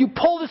happen if you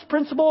pull this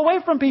principle away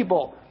from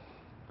people.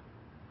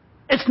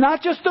 It's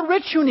not just the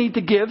rich who need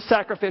to give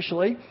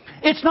sacrificially.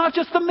 It's not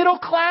just the middle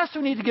class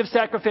who need to give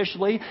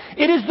sacrificially.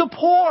 It is the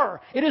poor.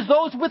 It is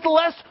those with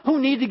less who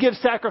need to give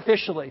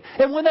sacrificially.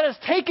 And when that is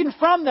taken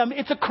from them,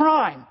 it's a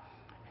crime.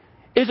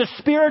 It is a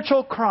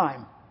spiritual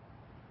crime.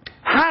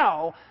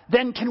 How,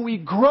 then, can we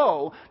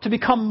grow to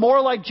become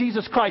more like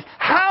Jesus Christ?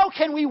 How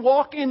can we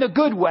walk in the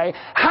good way?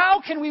 How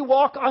can we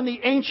walk on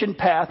the ancient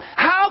path?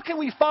 How can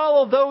we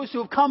follow those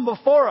who have come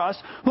before us,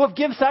 who have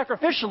given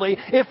sacrificially,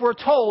 if we're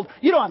told,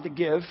 you don't have to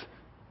give?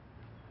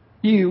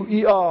 You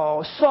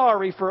don't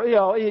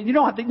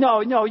have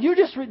to, you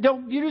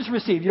just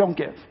receive, you don't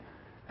give.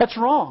 That's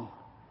wrong.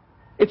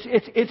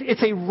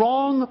 It's a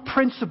wrong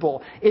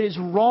principle. It is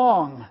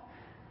wrong.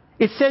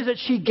 It says that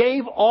she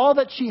gave all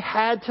that she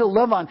had to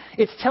live on.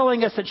 It's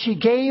telling us that she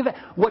gave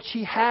what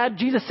she had.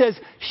 Jesus says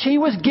she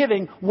was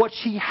giving what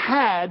she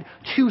had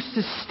to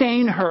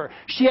sustain her.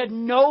 She had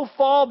no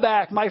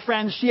fallback, my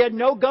friends. She had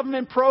no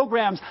government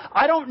programs.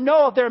 I don't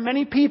know if there are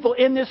many people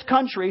in this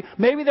country,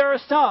 maybe there are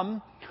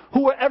some,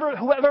 who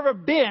have ever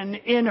been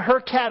in her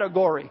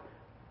category.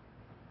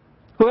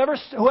 Whoever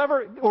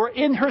or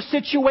in her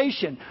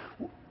situation.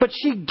 But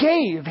she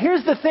gave.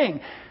 Here's the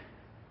thing.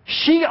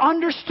 She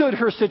understood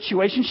her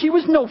situation. She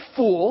was no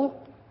fool.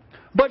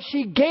 But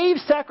she gave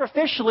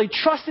sacrificially,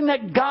 trusting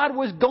that God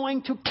was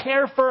going to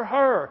care for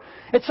her.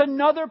 It's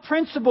another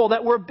principle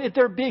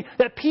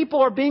that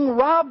people are being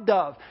robbed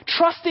of.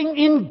 Trusting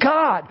in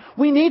God.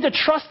 We need to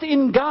trust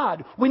in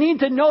God. We need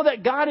to know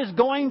that God is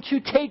going to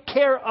take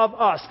care of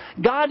us.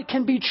 God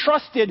can be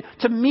trusted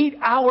to meet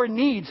our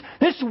needs.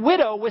 This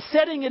widow was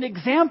setting an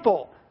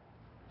example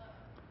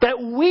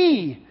that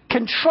we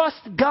can trust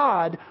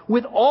God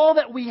with all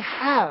that we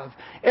have.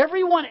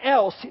 Everyone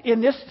else in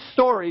this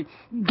story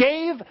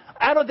gave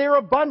out of their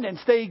abundance.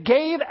 They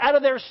gave out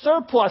of their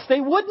surplus.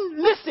 They wouldn't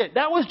miss it.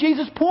 That was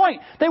Jesus'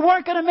 point. They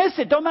weren't going to miss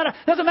it.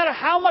 Doesn't matter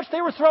how much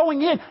they were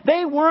throwing in.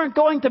 They weren't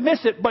going to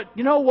miss it. But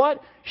you know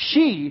what?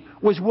 She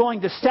was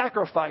willing to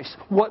sacrifice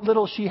what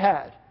little she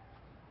had.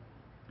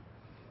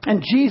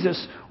 And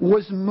Jesus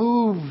was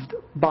moved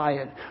by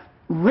it.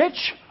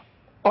 Rich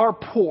or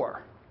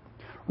poor.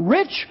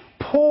 Rich,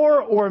 poor,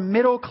 or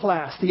middle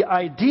class. The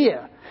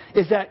idea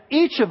is that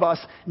each of us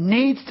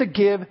needs to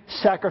give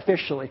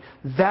sacrificially.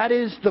 That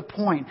is the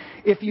point.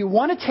 If you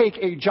want to take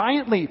a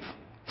giant leap,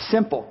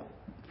 simple.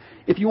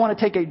 If you want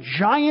to take a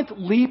giant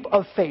leap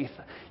of faith,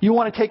 you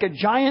want to take a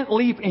giant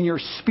leap in your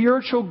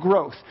spiritual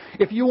growth,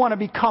 if you want to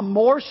become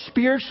more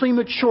spiritually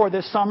mature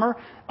this summer,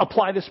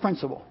 apply this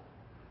principle.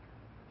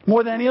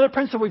 More than any other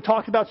principle we've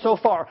talked about so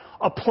far,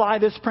 apply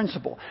this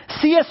principle.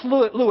 C.S.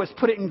 Lewis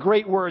put it in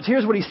great words.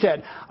 Here's what he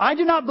said. I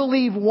do not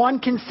believe one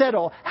can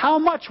settle how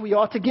much we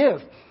ought to give.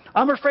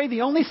 I'm afraid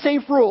the only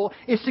safe rule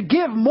is to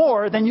give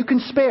more than you can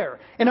spare.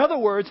 In other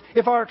words,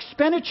 if our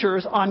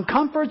expenditures on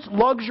comforts,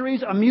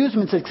 luxuries,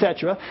 amusements,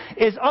 etc.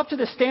 is up to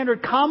the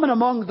standard common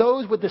among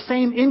those with the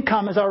same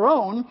income as our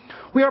own,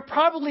 we are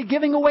probably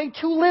giving away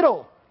too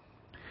little.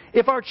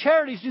 If our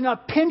charities do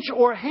not pinch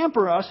or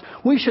hamper us,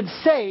 we should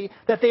say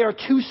that they are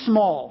too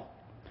small.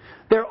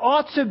 There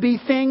ought to be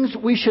things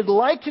we should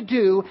like to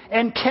do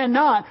and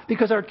cannot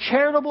because our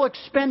charitable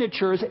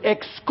expenditures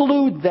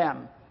exclude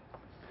them.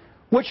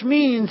 Which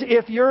means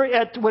if you're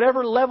at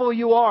whatever level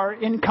you are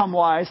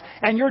income-wise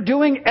and you're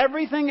doing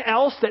everything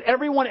else that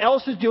everyone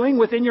else is doing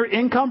within your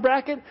income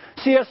bracket,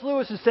 C.S.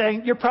 Lewis is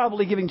saying you're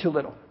probably giving too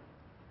little.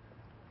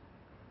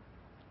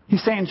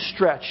 He's saying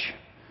stretch.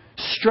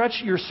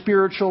 Stretch your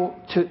spiritual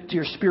to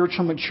your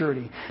spiritual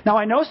maturity. Now,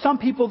 I know some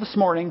people this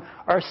morning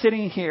are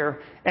sitting here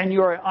and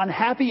you're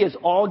unhappy as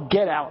all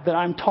get out that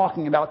I'm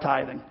talking about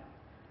tithing.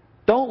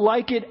 Don't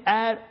like it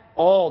at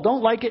all.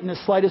 Don't like it in the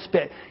slightest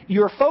bit.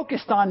 You're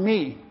focused on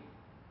me.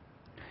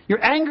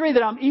 You're angry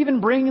that I'm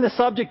even bringing the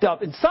subject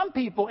up. And some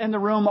people in the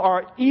room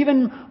are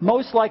even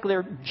most likely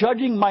are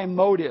judging my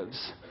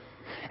motives.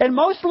 And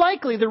most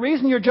likely the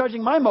reason you're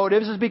judging my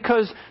motives is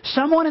because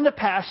someone in the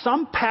past,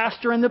 some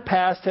pastor in the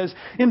past has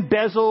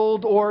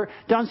embezzled or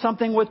done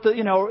something with the,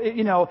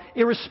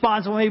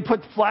 irresponsible. Maybe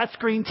put flat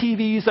screen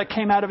TVs that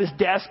came out of his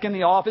desk in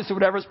the office or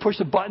whatever, push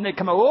a button, they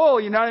come out, oh,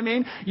 you know what I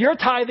mean? You're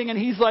tithing and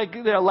he's like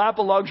in a lap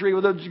of luxury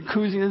with a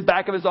jacuzzi in the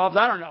back of his office.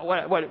 I don't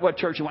know what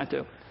church he went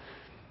to.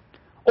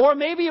 Or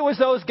maybe it was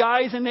those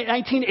guys in the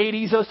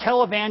 1980s, those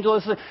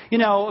televangelists,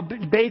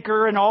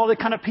 Baker and all the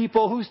kind of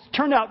people who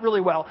turned out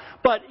really well.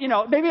 But,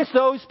 maybe it's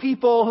those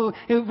people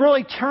who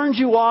really turned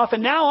you off.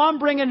 And now I'm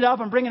bringing it up.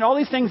 I'm bringing all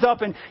these things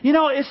up. And,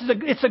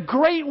 it's a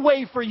great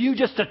way for you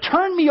just to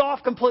turn me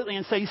off completely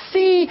and say,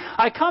 see,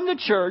 I come to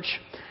church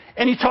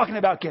and he's talking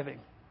about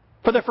giving.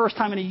 For the first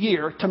time in a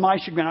year, to my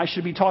chagrin, I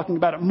should be talking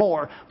about it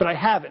more, but I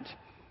haven't.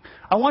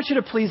 I want you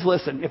to please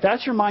listen. If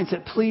that's your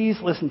mindset, please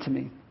listen to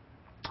me.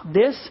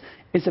 This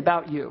is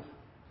about you.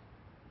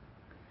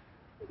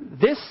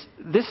 This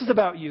is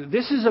about you.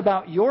 This is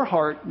about your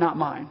heart, not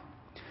mine.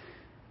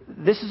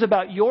 This is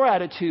about your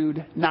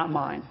attitude, not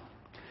mine.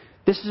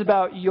 This is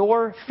about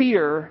your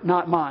fear,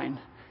 not mine.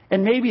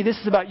 And maybe this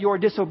is about your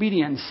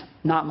disobedience,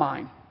 not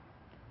mine.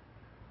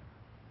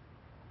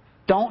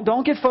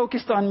 Don't get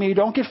focused on me.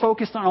 Don't get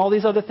focused on all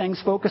these other things.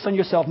 Focus on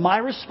yourself. My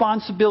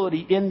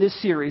responsibility in this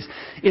series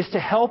is to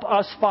help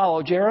us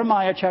follow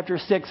Jeremiah chapter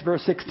 6,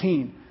 verse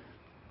 16.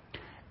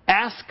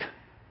 Ask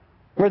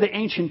where the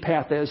ancient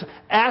path is.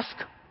 Ask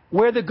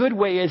where the good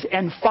way is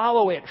and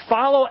follow it.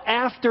 Follow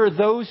after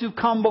those who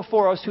come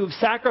before us, who have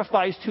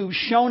sacrificed, who've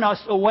shown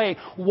us a way.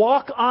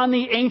 Walk on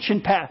the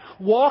ancient path.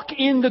 Walk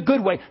in the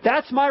good way.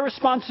 That's my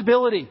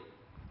responsibility.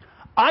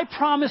 I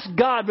promised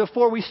God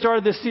before we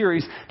started this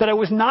series that I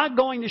was not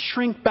going to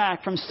shrink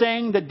back from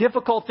saying the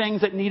difficult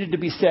things that needed to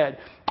be said.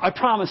 I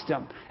promised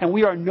Him. And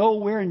we are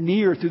nowhere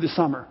near through the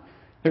summer.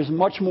 There's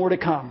much more to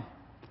come.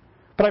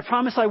 But I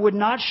promised I would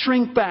not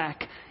shrink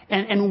back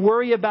and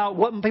worry about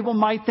what people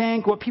might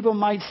think, what people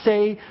might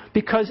say,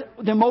 because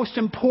the most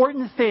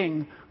important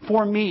thing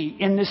for me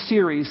in this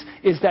series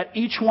is that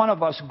each one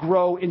of us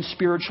grow in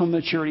spiritual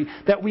maturity,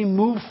 that we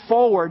move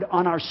forward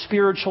on our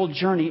spiritual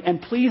journey.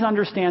 And please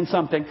understand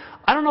something.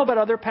 I don't know about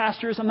other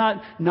pastors. I'm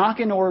not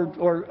knocking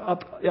or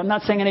up. I'm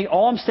not saying anything.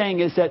 All I'm saying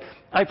is that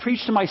I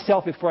preach to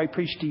myself before I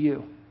preach to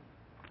you.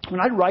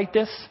 When I write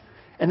this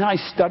and then I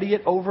study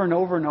it over and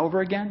over and over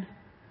again,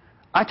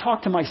 I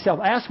talk to myself.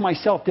 I ask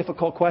myself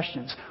difficult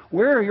questions.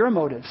 Where are your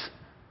motives?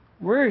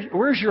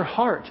 Where's your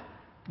heart?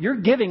 You're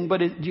giving, but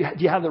do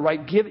you have the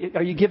right give?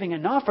 Are you giving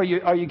enough? Are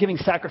you giving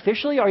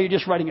sacrificially? Are you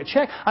just writing a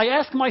check? I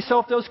ask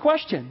myself those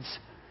questions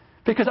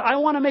because I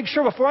want to make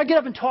sure before I get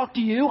up and talk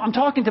to you, I'm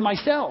talking to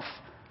myself.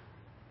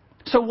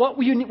 So what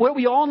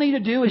we all need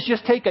to do is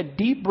just take a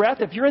deep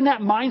breath. If you're in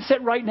that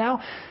mindset right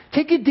now,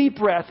 take a deep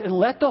breath and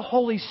let the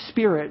Holy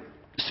Spirit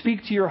speak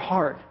to your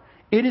heart.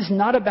 It is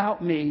not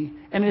about me,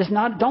 and it is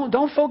not.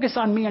 Don't focus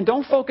on me, and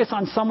don't focus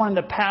on someone in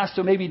the past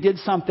who maybe did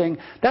something.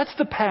 That's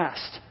the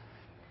past.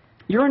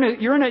 You're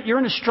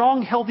in a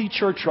strong, healthy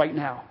church right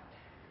now,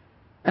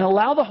 and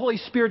allow the Holy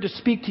Spirit to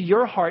speak to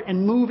your heart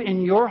and move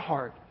in your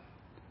heart,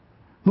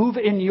 move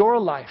in your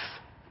life.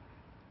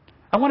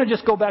 I want to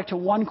just go back to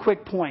one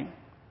quick point.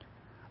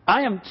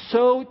 I am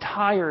so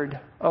tired,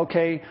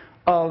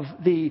 of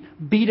the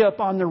beat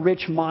up on the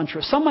rich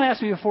mantra. Someone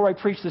asked me before I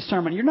preached the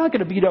sermon, you're not going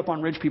to beat up on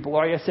rich people,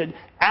 are you? I said,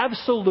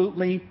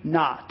 absolutely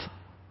not.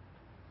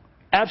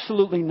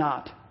 Absolutely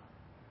not.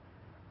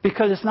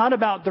 Because it's not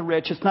about the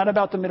rich. It's not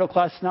about the middle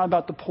class. It's not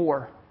about the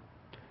poor.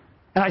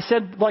 And I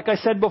said, like I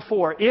said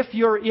before, if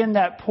you're in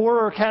that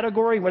poorer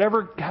category,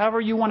 whatever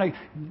category you want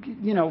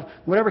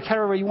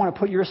to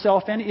put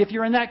yourself in, if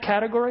you're in that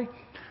category,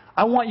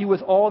 I want you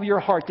with all of your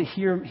heart to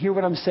hear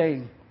what I'm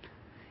saying.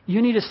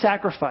 You need to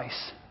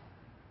sacrifice.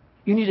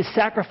 You need to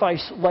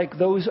sacrifice like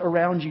those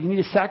around you. You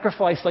need to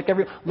sacrifice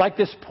like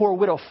this poor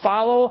widow.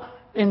 Follow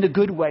in the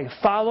good way.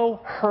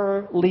 Follow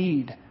her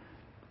lead.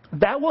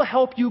 That will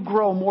help you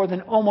grow more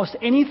than almost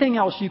anything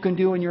else you can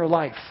do in your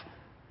life.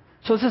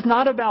 So this is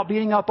not about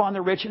beating up on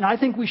the rich, and I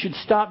think we should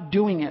stop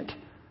doing it.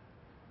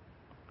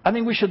 I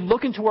think we should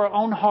look into our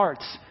own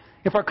hearts.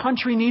 If our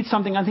country needs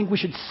something, I think we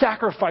should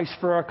sacrifice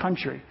for our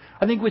country.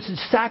 I think we should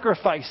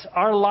sacrifice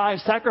our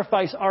lives,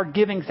 sacrifice our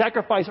giving,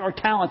 sacrifice our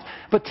talents,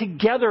 but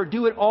together,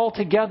 do it all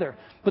together.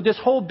 But this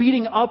whole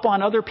beating up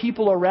on other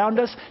people around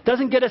us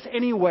doesn't get us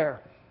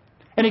anywhere.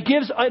 And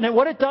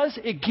what it does,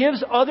 it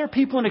gives other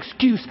people an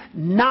excuse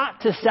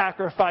not to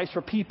sacrifice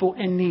for people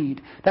in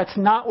need. That's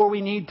not where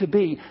we need to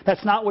be.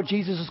 That's not what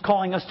Jesus is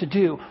calling us to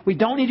do. We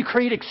don't need to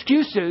create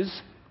excuses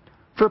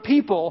for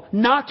people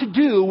not to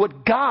do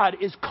what God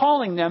is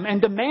calling them and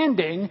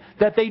demanding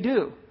that they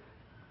do.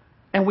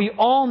 And we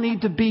all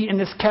need to be in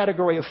this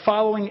category of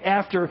following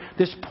after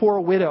this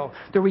poor widow.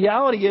 The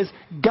reality is,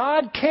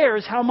 God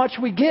cares how much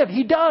we give.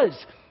 He does.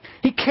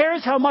 He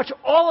cares how much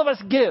all of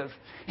us give.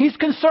 He's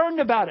concerned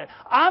about it.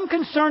 I'm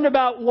concerned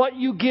about what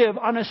you give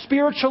on a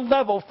spiritual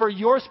level for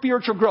your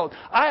spiritual growth.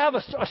 I have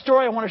a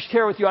story I want to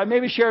share with you. I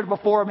maybe shared it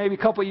before, maybe a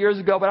couple of years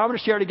ago, but I'm going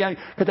to share it again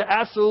because I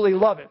absolutely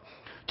love it.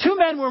 2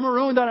 men were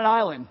marooned on an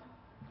island.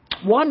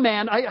 One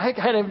man, I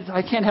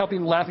can't help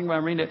even laughing when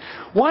I'm reading it.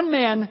 One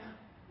man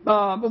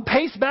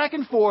paced back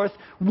and forth,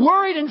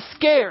 worried and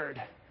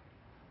scared.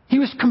 He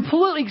was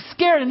completely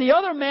scared, and the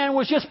other man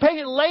was just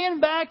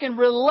laying back and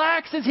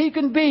relaxed as he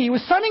can be. He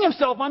was sunning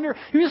himself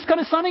he was just kind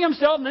of sunning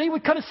himself, and then he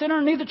would kind of sit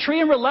underneath a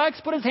tree and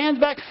relax, put his hands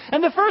back.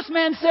 And the first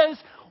man says,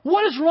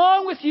 "What is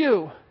wrong with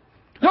you?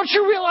 Don't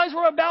you realize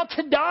we're about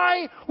to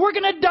die? We're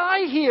going to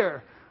die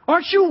here.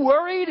 Aren't you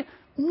worried?"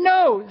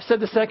 "No,"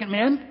 said the second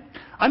man.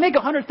 "I make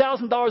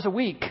 $100,000 a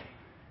week,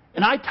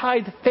 and I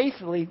tithe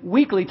faithfully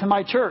weekly to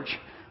my church.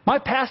 My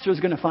pastor is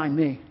going to find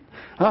me."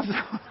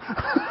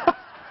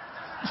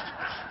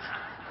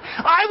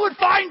 I would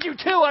find you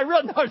too. No,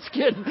 I'm just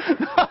kidding.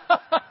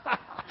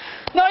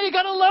 No, you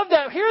got to love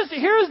that.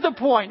 Here's the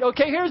point.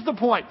 Okay, here's the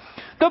point.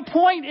 The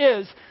point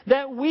is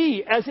that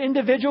we as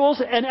individuals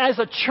and as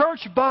a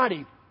church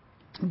body,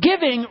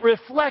 giving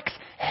reflects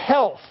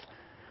health.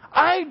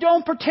 I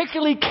don't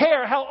particularly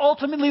care how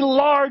ultimately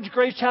large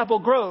Grace Chapel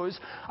grows.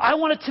 I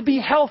want it to be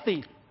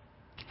healthy.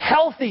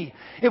 Healthy.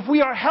 If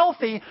we are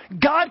healthy,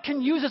 God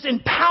can use us in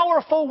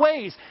powerful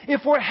ways.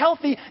 If we're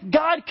healthy,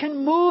 God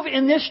can move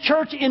in this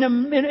church in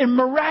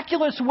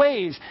miraculous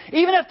ways.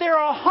 Even if there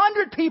are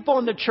 100 people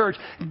in the church,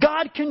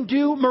 God can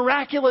do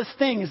miraculous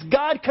things.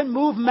 God can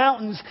move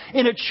mountains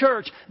in a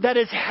church that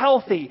is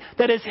healthy.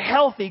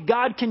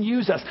 God can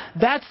use us.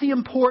 That's the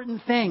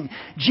important thing.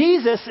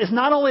 Jesus is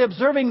not only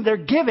observing their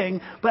giving,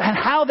 but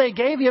how they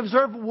gave. He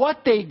observed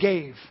what they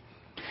gave.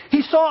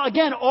 He saw,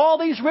 again, all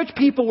these rich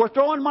people were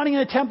throwing money in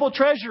the temple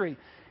treasury.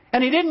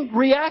 And he didn't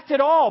react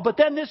at all. But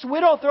then this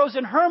widow throws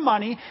in her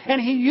money,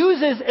 and he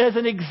uses as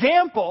an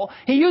example,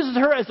 he uses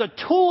her as a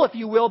tool, if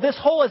you will, this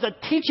whole as a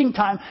teaching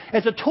time,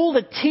 as a tool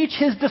to teach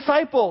his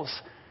disciples.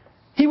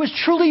 He was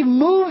truly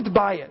moved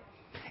by it.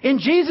 In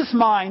Jesus'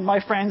 mind,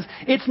 my friends,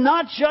 it's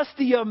not just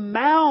the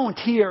amount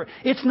here.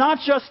 It's not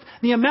just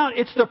the amount,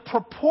 it's the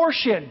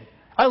proportion.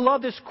 I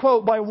love this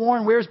quote by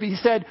Warren Wiersbe. He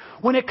said,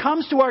 "When it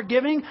comes to our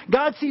giving,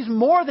 God sees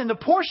more than the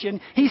portion.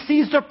 He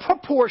sees the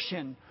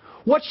proportion."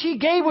 What she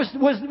gave was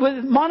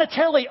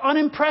monetarily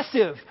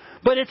unimpressive,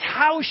 but it's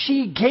how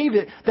she gave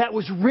it that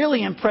was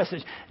really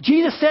impressive.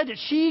 Jesus said that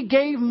she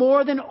gave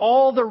more than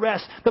all the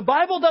rest. The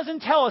Bible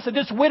doesn't tell us that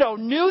this widow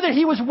knew that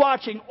he was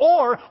watching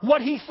or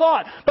what he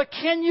thought. But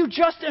can you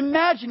just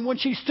imagine when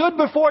she stood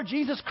before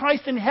Jesus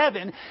Christ in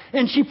heaven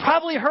and she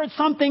probably heard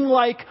something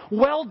like,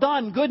 "Well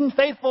done, good and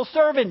faithful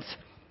servant.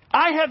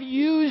 I have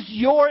used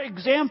your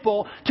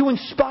example to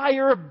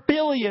inspire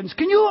billions."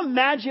 Can you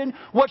imagine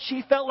what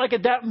she felt like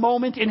at that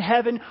moment in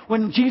heaven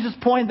when Jesus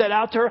pointed that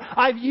out to her?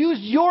 I've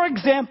used your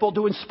example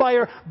to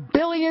inspire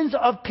billions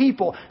of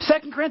people.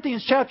 2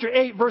 Corinthians chapter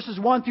 8, verses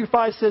 1 through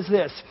 5 says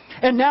this,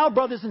 "And now,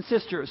 brothers and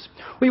sisters,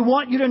 we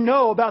want you to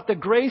know about the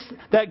grace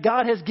that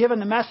God has given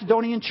the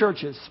Macedonian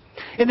churches.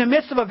 In the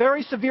midst of a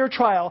very severe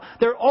trial,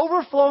 their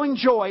overflowing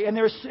joy and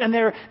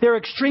their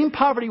extreme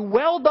poverty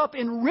welled up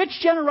in rich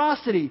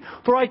generosity.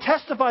 For I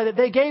testify that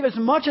they gave as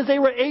much as they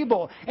were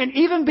able, and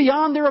even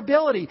beyond their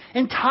ability,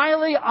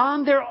 entirely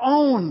on their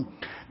own.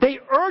 They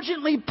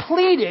urgently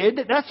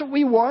pleaded," that's what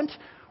we want,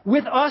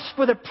 "with us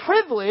for the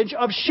privilege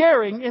of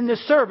sharing in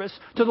this service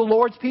to the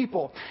Lord's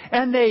people.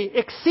 And they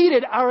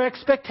exceeded our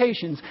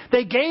expectations.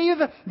 They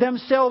gave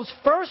themselves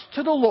first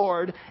to the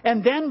Lord,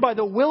 and then by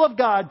the will of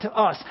God to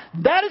us."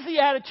 That is the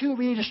attitude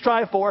we need to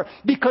strive for,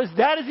 because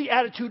that is the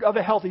attitude of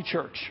a healthy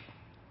church.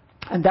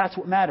 And that's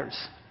what matters.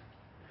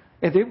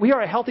 If we are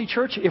a healthy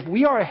church,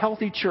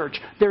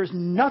 there is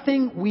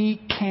nothing we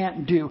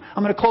can't do.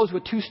 I'm going to close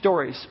with two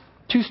stories.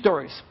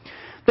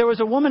 There was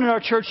a woman in our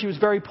church, she was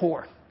very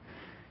poor.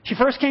 She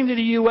first came to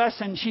the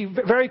U.S. and she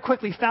very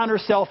quickly found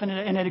herself in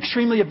an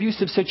extremely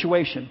abusive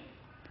situation.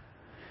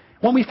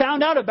 When we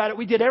found out about it,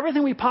 we did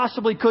everything we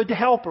possibly could to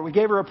help her. We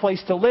gave her a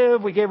place to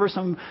live. We gave her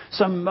some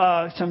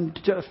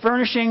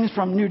furnishings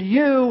from New to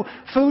You,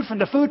 food from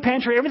the food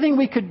pantry, everything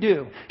we could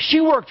do.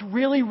 She worked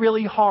really,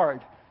 really hard.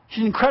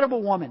 She's an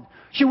incredible woman.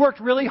 She worked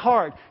really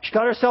hard. She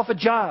got herself a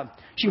job.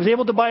 She was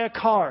able to buy a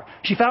car.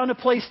 She found a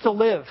place to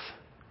live.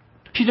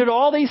 She did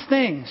all these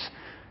things.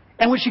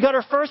 And when she got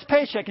her first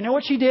paycheck, you know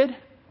what she did?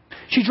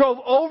 She drove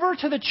over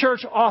to the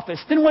church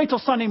office, didn't wait till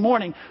Sunday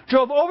morning,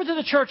 drove over to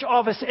the church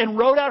office and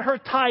wrote out her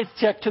tithe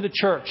check to the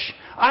church.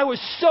 I was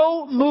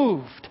so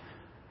moved.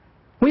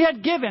 We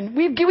give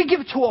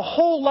to a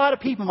whole lot of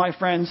people, my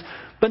friends,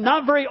 but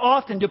not very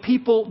often do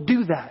people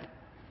do that.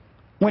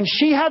 When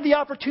she had the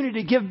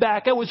opportunity to give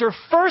back, it was her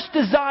first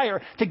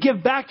desire to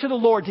give back to the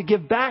Lord, to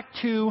give back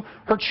to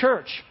her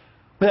church.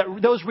 That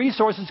those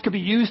resources could be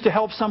used to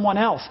help someone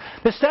else.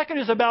 The second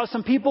is about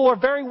some people who are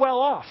very well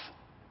off.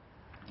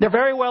 They're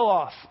very well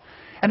off.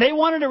 And they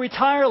wanted to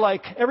retire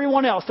like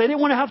everyone else. They didn't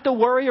want to have to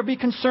worry or be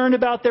concerned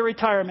about their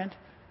retirement.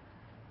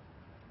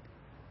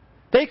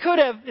 They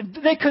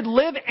could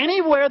live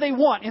anywhere they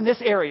want in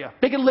this area.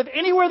 They could live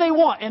anywhere they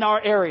want in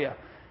our area.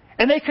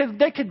 And they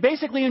could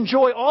basically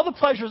enjoy all the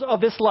pleasures of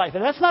this life.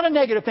 And that's not a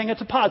negative thing,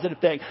 it's a positive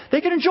thing. They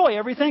could enjoy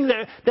everything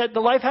that the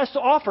life has to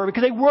offer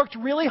because they worked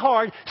really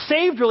hard,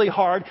 saved really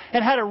hard,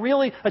 and had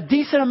a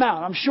decent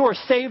amount, I'm sure,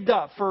 saved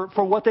up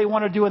for what they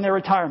want to do in their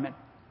retirement.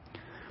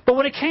 But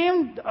when it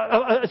came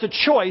as a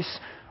choice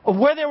of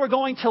where they were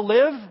going to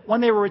live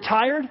when they were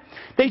retired,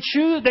 they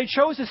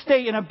chose to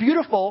stay in a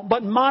beautiful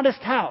but modest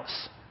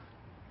house.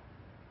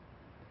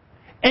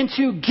 And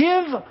to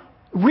give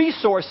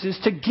resources,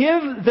 to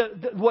give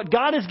what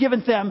God has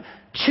given them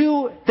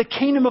to the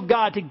kingdom of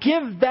God, to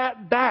give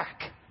that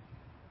back.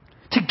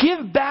 To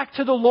give back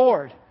to the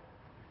Lord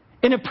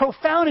in a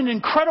profound and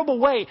incredible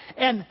way.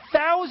 And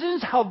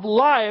thousands of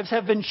lives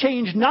have been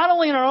changed, not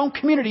only in our own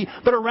community,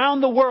 but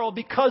around the world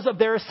because of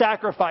their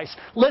sacrifice.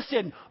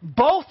 Listen,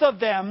 both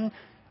of them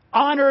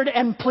honored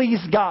and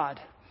pleased God.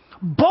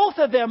 Both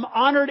of them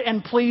honored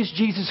and pleased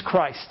Jesus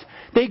Christ.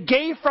 They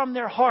gave from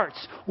their hearts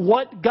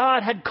what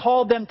God had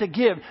called them to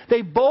give.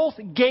 They both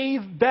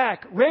gave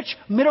back. Rich,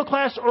 middle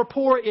class, or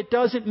poor, it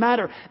doesn't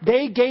matter.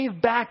 They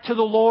gave back to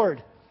the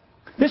Lord.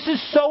 This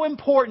is so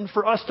important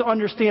for us to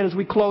understand as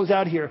we close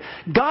out here.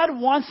 God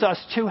wants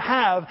us to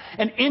have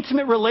an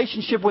intimate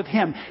relationship with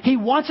Him. He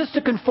wants us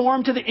to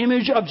conform to the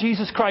image of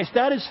Jesus Christ.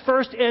 That is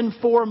first and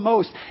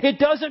foremost. It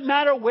doesn't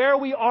matter where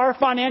we are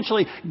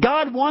financially.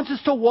 God wants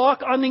us to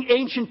walk on the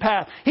ancient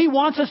path. He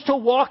wants us to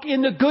walk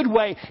in the good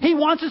way. He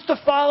wants us to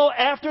follow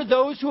after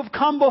those who have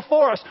come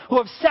before us, who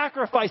have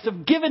sacrificed,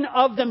 have given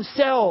of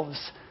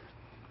themselves.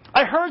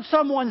 I heard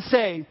someone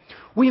say,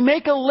 we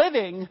make a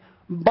living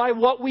by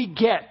what we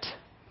get.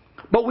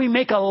 But we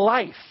make a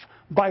life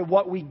by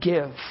what we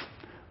give.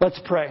 Let's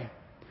pray.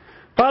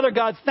 Father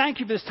God, thank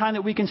you for this time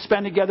that we can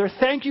spend together.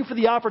 Thank you for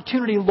the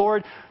opportunity,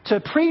 Lord, to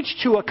preach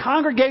to a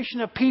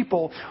congregation of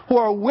people who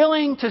are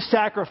willing to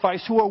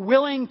sacrifice, who are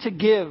willing to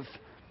give.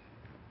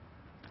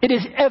 It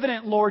is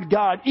evident, Lord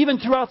God, even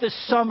throughout this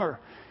summer,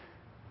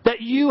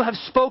 that you have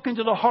spoken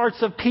to the hearts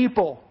of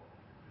people.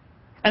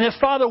 And that,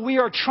 Father, we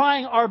are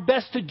trying our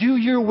best to do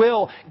your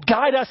will.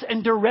 Guide us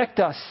and direct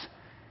us.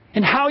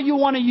 And how you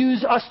want to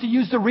use us to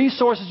use the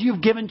resources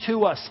you've given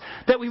to us.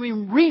 That we may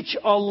reach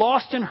a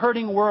lost and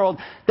hurting world.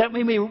 That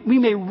we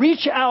may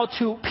reach out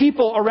to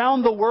people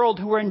around the world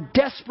who are in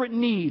desperate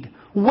need.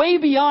 Way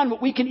beyond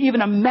what we can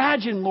even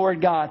imagine,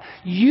 Lord God.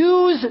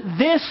 Use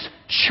this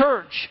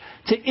church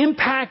to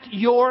impact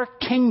your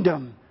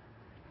kingdom.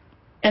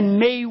 And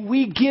may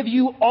we give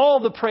you all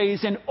the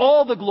praise and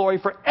all the glory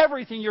for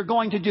everything you're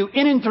going to do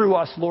in and through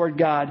us, Lord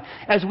God,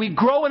 as we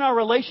grow in our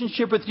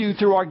relationship with you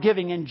through our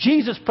giving. In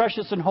Jesus'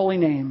 precious and holy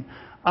name,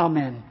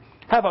 amen.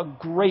 Have a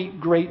great,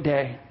 great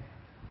day.